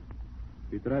 Cranston here.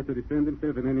 If he tries to defend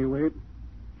himself in any way,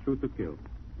 shoot to kill.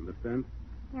 Understand?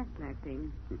 Yes,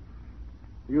 Maxine.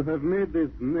 You have made this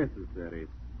necessary.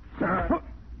 Sir!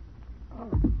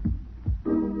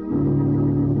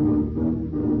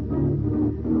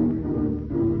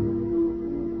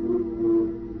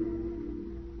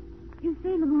 You say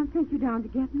Lamont sent you down to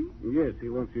get me? Yes, he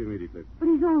wants you immediately. But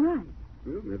he's all right.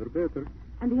 Well, never better.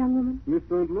 And the young woman? Miss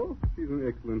Undlow, she's in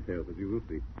excellent health, as you will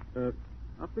see.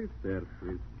 Up these stairs,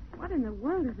 please. What in the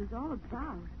world is this all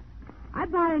about? I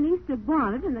buy an Easter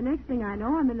bonnet, and the next thing I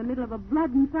know, I'm in the middle of a blood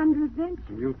and thunder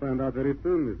adventure. You'll find out very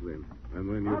soon, Miss Lynn. And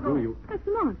when you do, you...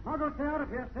 Lamont. Margot, stay out of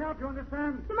here. Stay out, you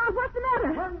understand? Lamont, what's the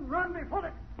matter? Run, hold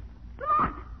it.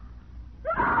 Lamont!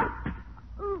 Lamont!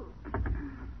 Ooh.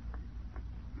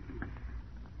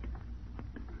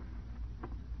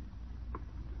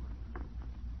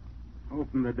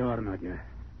 Open the door, Nadia.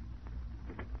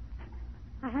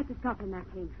 I had to stop him,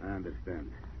 Maxine. I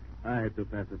understand. I had to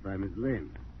pacify Miss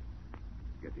Lane.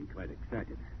 Getting quite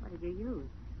excited. What did you use?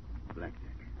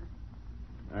 Blackjack.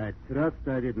 I trust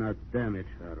I did not damage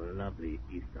her lovely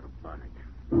Easter bonnet.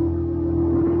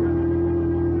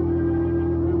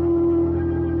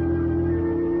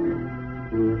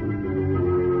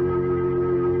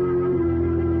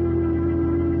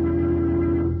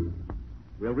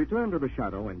 We'll return to the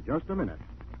shadow in just a minute.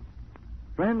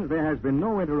 Friends, there has been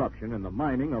no interruption in the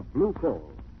mining of blue coal.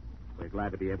 We're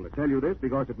glad to be able to tell you this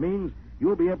because it means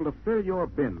you'll be able to fill your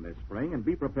bin this spring and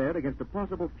be prepared against a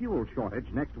possible fuel shortage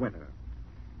next winter.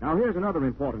 Now, here's another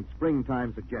important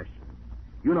springtime suggestion.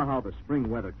 You know how the spring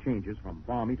weather changes from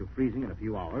balmy to freezing in a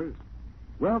few hours?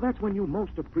 Well, that's when you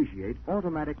most appreciate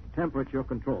automatic temperature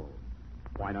control.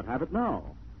 Why not have it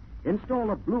now?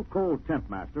 Install a Blue Coal Temp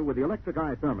Master with the electric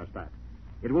eye thermostat.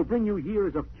 It will bring you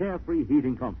years of carefree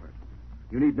heating comfort.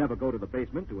 You need never go to the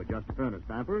basement to adjust furnace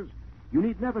dampers. You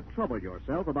need never trouble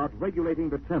yourself about regulating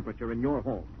the temperature in your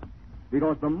home,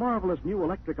 because the marvelous new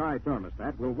electric eye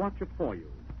thermostat will watch it for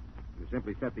you. You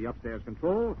simply set the upstairs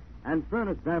control, and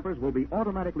furnace dampers will be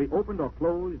automatically opened or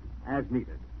closed as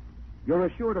needed. You're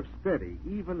assured of steady,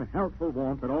 even, healthful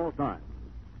warmth at all times.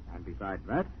 And besides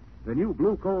that, the new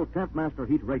Blue Coal Temp Master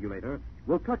heat regulator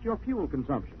will cut your fuel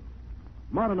consumption.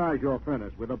 Modernize your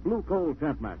furnace with a Blue Coal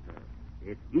Temp Master.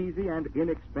 It's easy and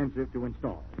inexpensive to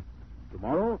install.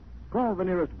 Tomorrow, call the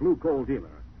nearest Blue Coal dealer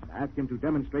and ask him to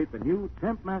demonstrate the new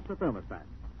Temp Master thermostat.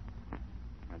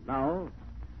 And now,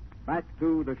 back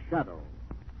to the shadow.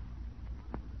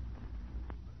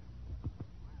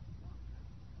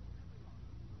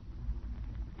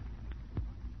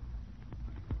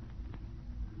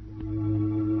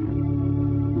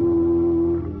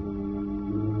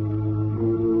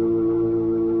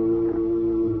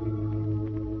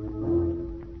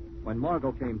 When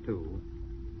Margot came to,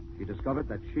 she discovered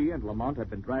that she and Lamont had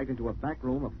been dragged into a back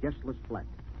room of Gessler's flat.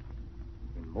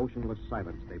 In motionless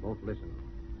silence, they both listened,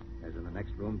 as in the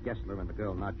next room, Gessler and the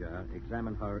girl Nadja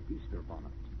examined her Easter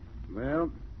bonnet.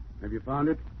 Well, have you found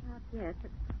it? Not yet,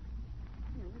 but...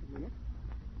 Oh, wait a minute.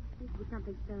 Seems to be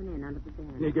something sewn in under the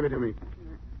band. Here, give it to me.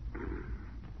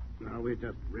 Now we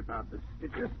just rip out the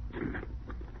stitches.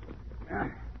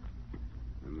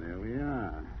 And there we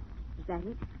are. Is that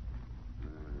it?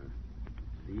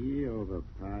 C over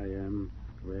pi m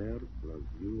squared plus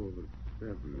u over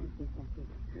 7. Yes, that's it.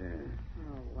 Yes.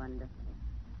 Oh, wonderful.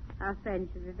 Our friend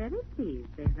should be very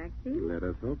pleased, eh, Maxine? Let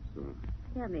us hope so.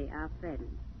 Tell me, our friend,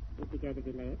 is he going to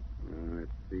be late?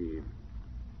 Let's see.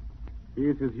 He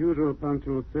is his usual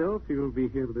punctual self. He will be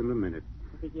here within a minute.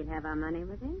 You think he'll have our money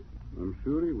with him? I'm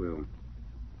sure he will.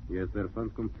 He has their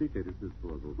funds complete at his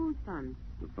disposal. Whose funds?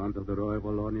 The funds of the Royal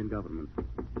Wallonian government.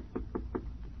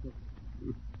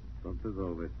 Prompt as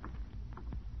always.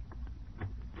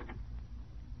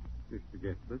 Mr.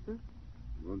 Gessler, sir?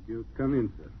 Won't you come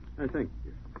in, sir? Thank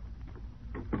you.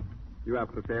 You are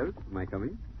prepared for my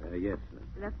coming? Yes,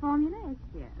 sir. The formula is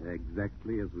here.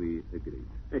 Exactly as we agreed.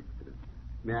 Excellent.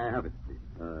 May I have it,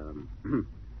 please?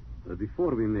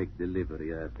 Before we make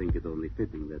delivery, I think it only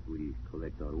fitting that we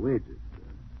collect our wages.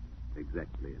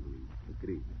 Exactly as we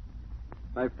agreed.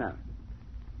 5,000.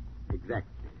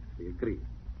 Exactly. We agree.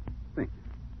 Thank you.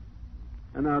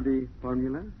 And now the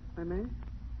formula, if I may?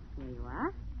 Here you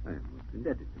are. I am most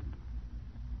indebted to you.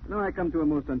 Now I come to a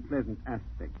most unpleasant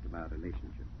aspect of our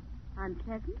relationship.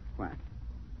 Unpleasant? Quite.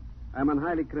 I'm on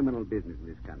highly criminal business in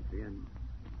this country, and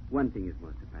one thing is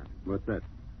most apparent. What's that?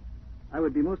 I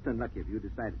would be most unlucky if you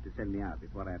decided to sell me out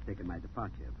before I have taken my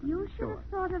departure from You the should shore. have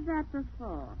thought of that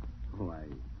before. Oh, I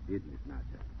did, Miss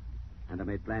Nadja. And I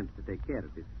made plans to take care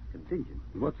of this contingent.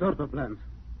 What sort of plans?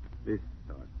 This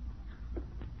sort.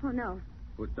 Oh, no.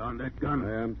 Put down that gun.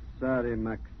 I am sorry,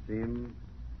 Maxim.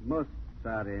 Most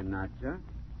sorry, Nadja.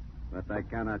 But I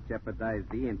cannot jeopardize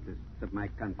the interests of my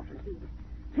country.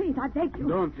 Please, I beg you.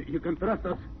 Don't. You can trust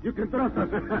us. You can trust us.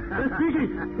 Respighi!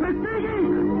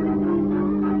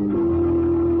 Respighi!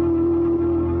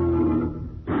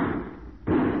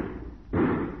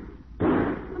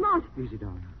 Lamont! Easy,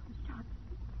 darling. Shot.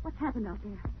 What's happened out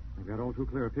there? I've got all too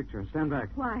clear a picture. Stand back.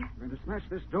 Why? I'm going to smash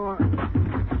this door.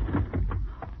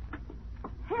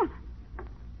 Help!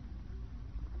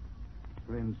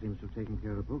 Friend seems to have taken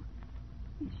care of both.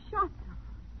 He shot them.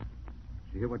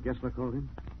 Did you hear what Gessler called him?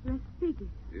 Respighi.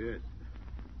 Yes.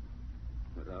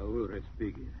 Raul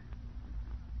Respighi.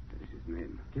 That is his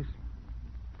name. Gessler.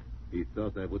 He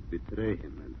thought I would betray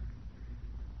him, and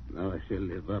now I shall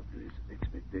live up to his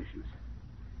expectations.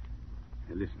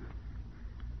 Now listen.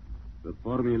 The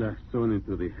formula sewn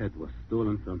into the head was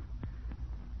stolen from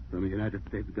a United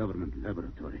States government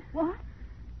laboratory. What?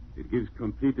 It gives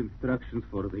complete instructions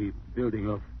for the building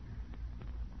of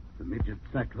the midget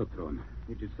cyclotron.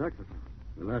 Midget cyclotron?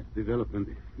 The last development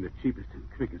in the cheapest and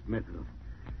quickest method of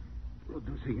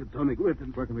producing atomic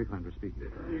weapons. Where can we find Respighi?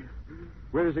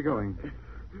 Where is he going?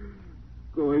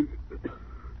 Going.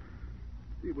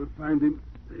 You will find him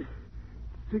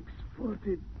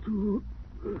 642.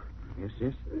 Yes,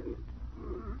 yes.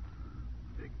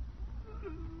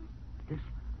 Yes.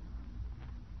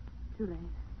 Too late.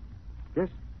 Yes.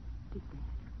 He's dead.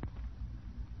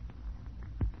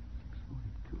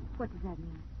 642. What does that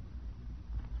mean?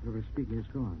 So Respighi is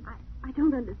gone. I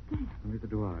don't understand. Neither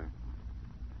do I.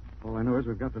 All I know is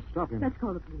we've got to stop him. Let's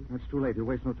call the police. That's too late. He'll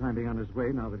waste no time being on his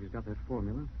way now that he's got that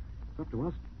formula. It's up to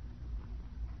us.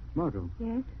 Margot,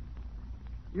 Yes?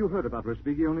 you heard about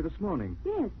Respighi only this morning.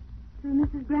 Yes. Through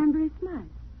Mrs. Granbury Smythe.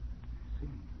 See. You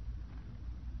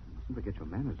mustn't forget your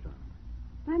manners, darling.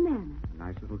 My manners. A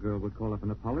nice little girl would call up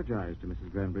and apologize to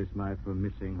Mrs. Granbury Smythe for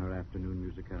missing her afternoon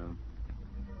musicale.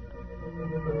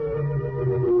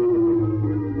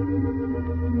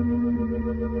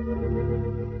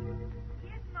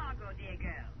 Yes, Margot, dear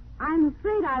girl. I'm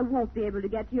afraid I won't be able to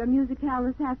get to your musicale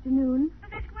this afternoon. Oh,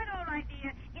 that's quite all right,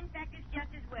 dear. In fact, it's just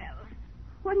as well.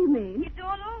 What do you mean? It's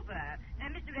all over.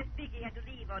 Mr. Respighi had to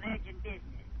leave on urgent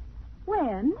business.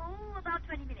 When? Oh, about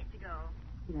 20 minutes ago.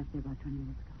 He left there about 20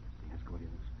 minutes ago. Yes, go ahead.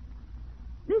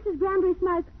 Mrs. Granbury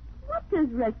Smythe, what does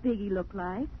Respighi look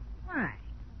like? Why?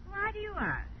 Why do you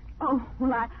ask? Oh,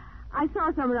 well, I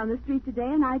saw someone on the street today,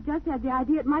 and I just had the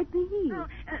idea it might be he. Oh,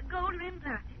 gold-rimmed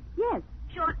glasses. Yes.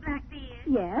 Short black beard.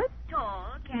 Yes.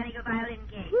 Tall, carrying a violin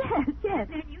case. Yes, yes.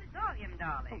 Then you saw him,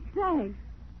 darling. Thanks.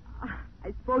 I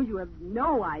suppose you have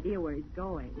no idea where he's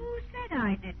going. Who said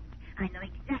I didn't? I know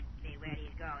exactly where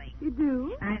he's going. You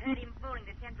do? I heard him phoning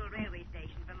the Central Railway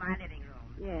Station from my living room.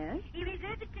 Yes. He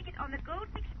reserved a ticket on the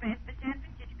Golden Express for San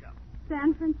Francisco.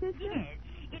 San Francisco? Yes.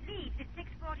 It leaves at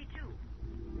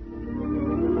 6:42.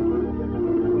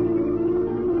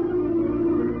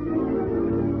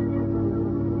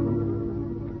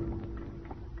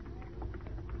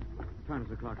 What time does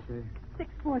the clock say?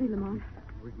 6:40, Lamont.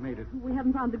 We've made it. We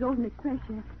haven't found the Golden Express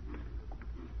yet.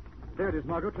 There it is,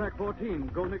 Margot. Track 14,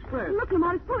 Golden Express. Look,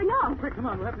 Lamont, it's pulling off. Quick, come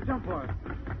on. We'll have to jump for it.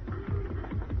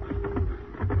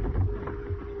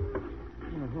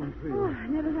 Oh, home free. Oh, I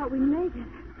never thought we'd make it.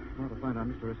 Now to find out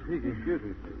Mr. Respighi. Excuse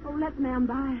me, please. Oh, let ma'am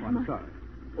by. Oh, I'm sorry.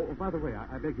 Oh, by the way,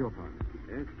 I beg your pardon.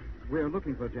 Yes? We're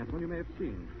looking for a gentleman you may have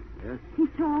seen. Yes? He's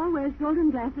tall, wears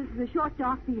golden glasses, with a short,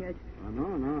 dark beard. Oh, no,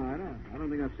 I don't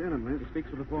think I've seen him, miss. He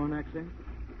speaks with a foreign accent?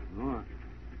 No.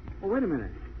 Oh, wait a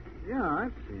minute. Yeah,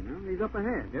 I've seen him. He's up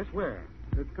ahead. Yes, where?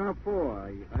 It's car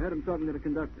 4. I heard him talking to the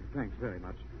conductor. Thanks very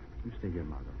much. You stay here,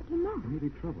 Margot. Lamont. There may be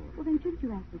trouble. Well, then shouldn't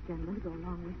you ask this gentleman to go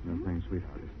along with No, you? thanks,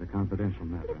 sweetheart. It's a confidential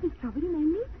matter. But if there's trouble, you may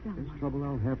meet If someone. there's trouble,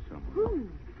 I'll have someone. Who?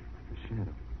 A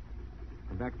shadow.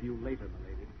 Come back to you later, my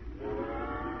lady.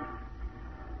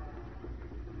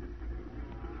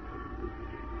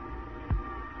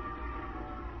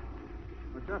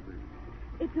 What's up, man?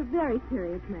 It's a very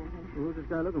serious matter. Who's this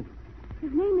guy looking for?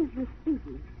 His name is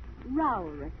Respighi. Raul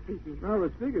Respighi. Raul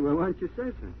Respighi? Well, why don't you say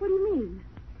so? What do you mean?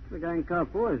 The guy in car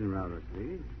 4 isn't Raul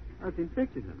Respighi. I've seen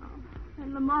pictures of him.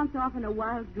 And Lamont's off in a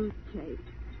wild goose chase.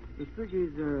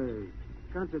 Respighi's a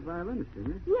concert violinist,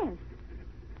 isn't he? Yes.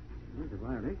 There's a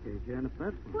violin case here on the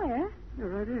platform. Where? Yeah,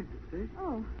 right here. See?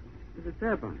 Oh, There's a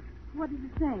tab on it. what does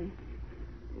it say?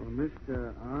 Well,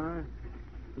 Mr. R.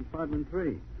 Compartment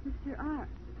 3. Mr. R.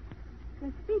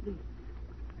 Respighi.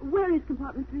 Where is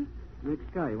compartment 3?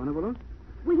 Next car. You want to have a look?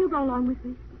 Will you go along with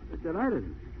me?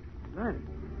 Delighted. Delighted.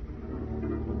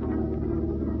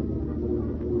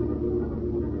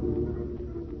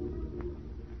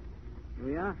 Here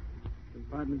we are.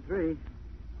 Compartment 3.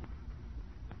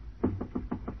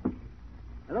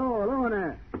 Hello in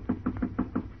there.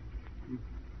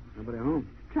 Nobody home.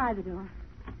 Try the door.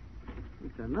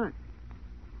 What's that knock?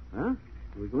 Huh?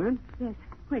 Can we go in? Yes,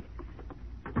 quick.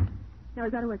 Now,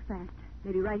 we've got to work fast.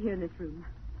 Maybe right here in this room.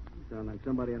 You sound like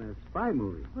somebody in a spy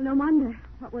movie. Well, no wonder.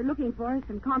 What we're looking for is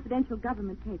some confidential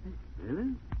government papers.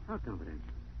 Really? How confidential?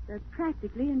 They're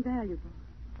practically invaluable.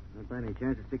 Not by any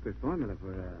chance a secret formula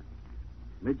for a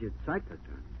midget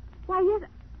cyclotron. Why, yes.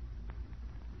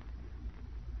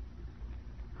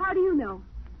 How do you know?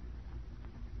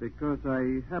 Because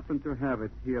I happen to have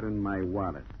it here in my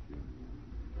wallet.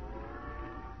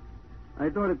 I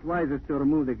thought it wisest to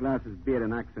remove the glasses, beard,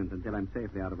 and accent until I'm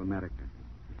safely out of America.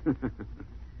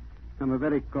 I'm a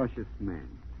very cautious man.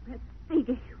 That's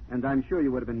Speaker. And I'm sure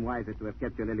you would have been wiser to have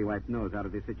kept your lily-white nose out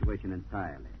of this situation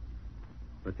entirely.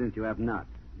 But since you have not,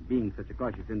 being such a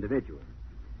cautious individual,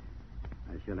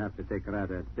 I shall have to take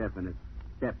rather definite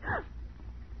steps.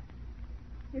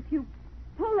 If you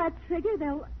pull that trigger,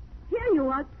 they'll hear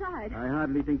you outside. I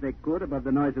hardly think they could above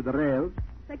the noise of the rails.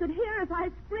 They could hear if I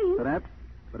screamed. Perhaps,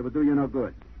 but it would do you no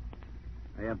good.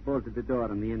 I have bolted the door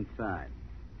on the inside.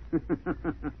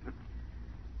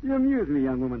 You amuse me,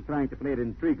 young woman, trying to play at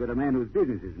intrigue with a man whose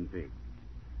business is intrigue.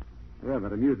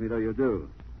 However, amuse me though you do,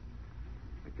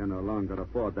 I can no longer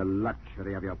afford the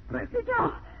luxury of your presence. Please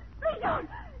don't! Please don't!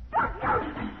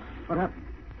 Don't! What happened?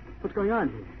 What's going on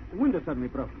here? The window suddenly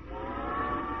broke.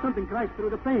 Something crashed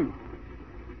through the pane.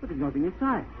 But there's nothing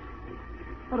inside.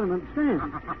 I don't understand.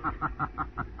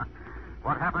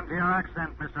 What happened to your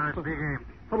accent, Mr. Espighi?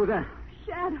 What was that?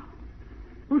 Shadow.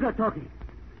 Who's that talking?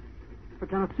 I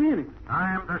cannot see anything.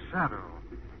 I am the Shadow.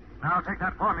 Now take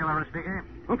that formula, Espighi.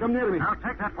 Don't come near me. Now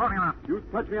take that formula. You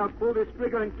touch me, I'll pull this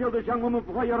trigger and kill this young woman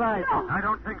before your eyes. No. I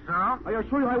don't think so. I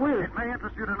assure you I will. It may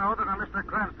interest you to know that when Mr.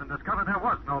 Cranston discovered there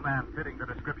was no man fitting the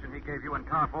description he gave you in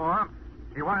car 4,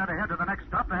 he wired ahead to the next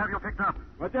stop to have you picked up.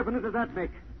 What difference does that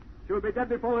make? She'll be dead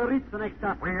before we reach the next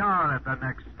stop. We are at the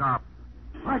next stop.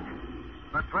 What?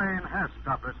 The train has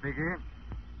stopped, Espighi.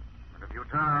 And if you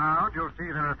turn around, you'll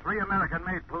see there are 3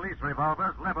 American-made police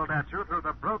revolvers leveled at you through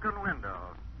the broken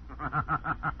window.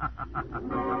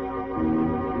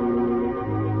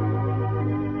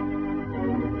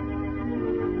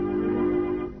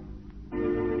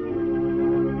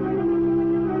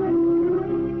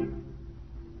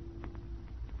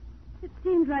 It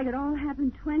seems like it all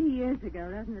happened 20 years ago,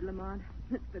 doesn't it, Lamont?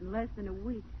 It's been less than a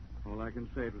week. All I can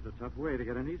say, it was a tough way to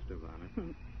get an Easter bonnet.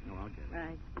 No, I'll get it.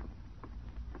 Right.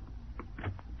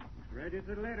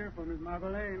 Registered later for Miss Margot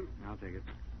Lane. I'll take it.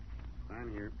 Sign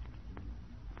here.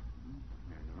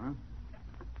 There you are.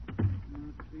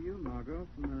 It's for you, Margot,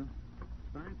 from the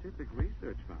Scientific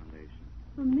Research Foundation.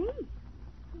 For me?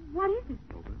 What is it?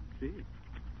 Open. See.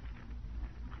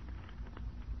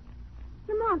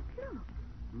 Lamont,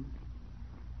 look.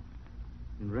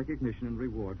 In recognition and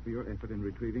reward for your effort in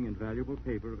retrieving invaluable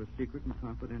paper of a secret and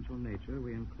confidential nature,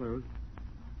 we enclose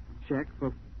a check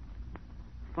for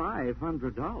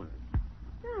 $500.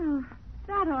 Oh,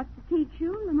 that ought to teach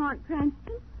you, Lamont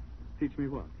Cranston. Teach me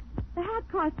what? The hat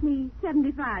cost me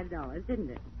 $75, didn't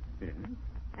it? Yes.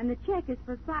 And the check is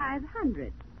for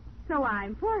 $500. So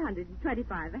I'm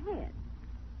 $425 ahead.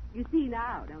 You see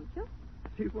now, don't you?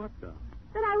 See what, though?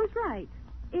 That I was right.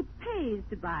 It pays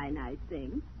to buy nice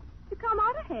things. To come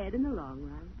out ahead in the long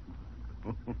run.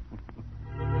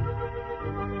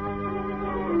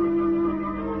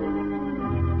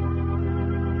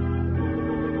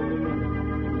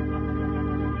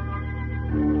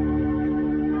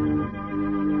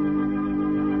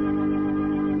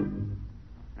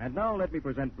 And now let me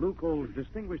present Blue Coal's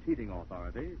distinguished heating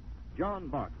authority, John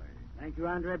Barclay. Thank you,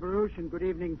 Andre Baruch, and good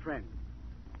evening, friends.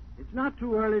 It's not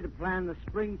too early to plan the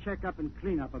spring checkup and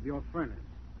cleanup of your furnace,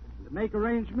 and to make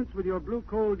arrangements with your Blue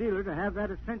Coal dealer to have that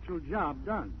essential job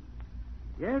done.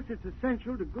 Yes, it's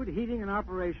essential to good heating and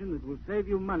operation that will save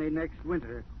you money next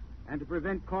winter and to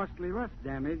prevent costly rust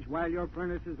damage while your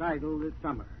furnace is idle this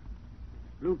summer.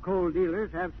 Blue Coal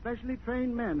dealers have specially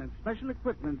trained men and special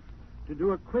equipment to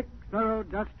do a quick, thorough,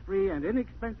 dust-free, and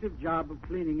inexpensive job of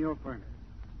cleaning your furnace.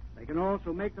 They can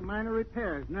also make the minor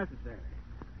repairs necessary.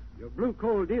 Your Blue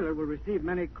Coal dealer will receive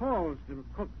many calls to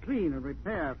cook, clean, and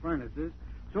repair furnaces,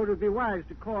 so it would be wise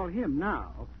to call him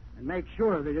now and make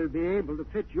sure that he'll be able to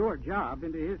fit your job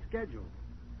into his schedule.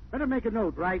 Better make a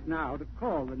note right now to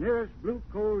call the nearest Blue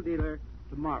Coal dealer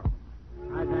tomorrow.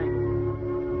 I thank you.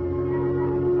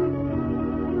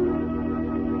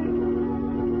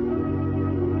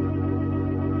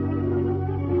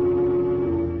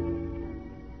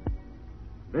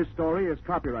 This story is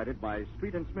copyrighted by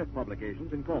Street and Smith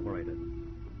Publications, Incorporated.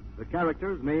 The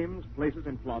characters, names, places,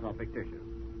 and plot are fictitious.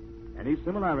 Any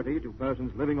similarity to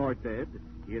persons living or dead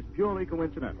he is purely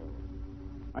coincidental.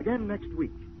 Again next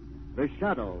week, the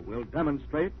shadow will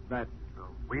demonstrate that the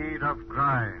weed of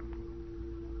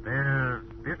crime bears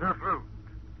bitter fruit.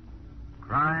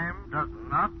 Crime does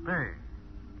not pay.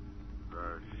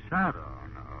 The shadow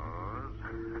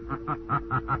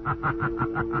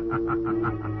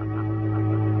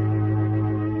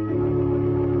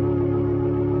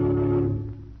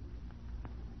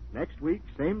Next week,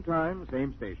 same time,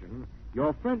 same station,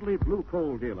 your friendly blue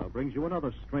coal dealer brings you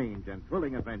another strange and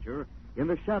thrilling adventure in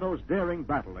the Shadow's daring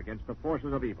battle against the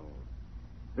forces of evil.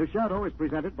 The Shadow is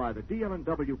presented by the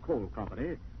DL&W Coal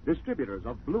Company, distributors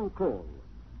of blue coal.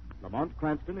 Lamont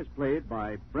Cranston is played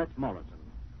by Brett Morrison.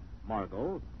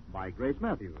 Margot by Grace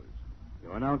Matthews.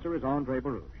 Your announcer is Andre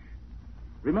Baruch.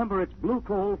 Remember, it's blue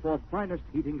coal for finest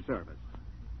heating service.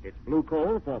 It's blue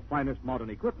coal for finest modern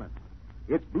equipment.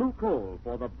 It's blue coal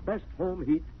for the best home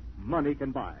heat money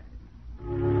can buy.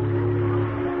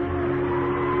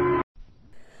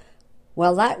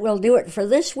 Well, that will do it for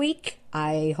this week.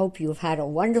 I hope you've had a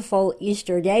wonderful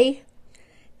Easter day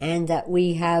and that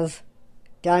we have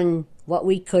done what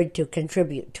we could to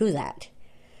contribute to that.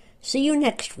 See you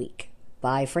next week.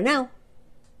 Bye for now.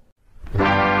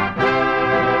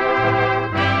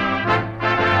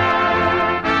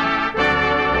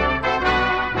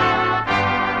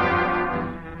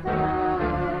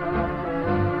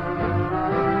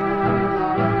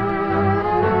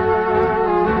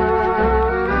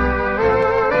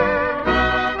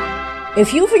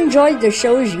 If you've enjoyed the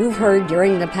shows you've heard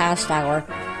during the past hour,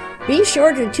 be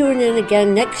sure to tune in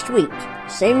again next week,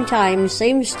 same time,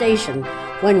 same station,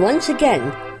 when once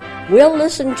again we'll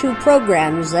listen to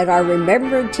programs that are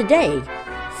remembered today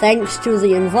thanks to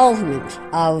the involvement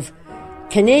of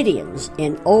Canadians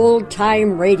in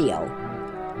old-time radio.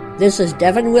 This is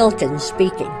Devin Wilkins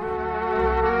speaking.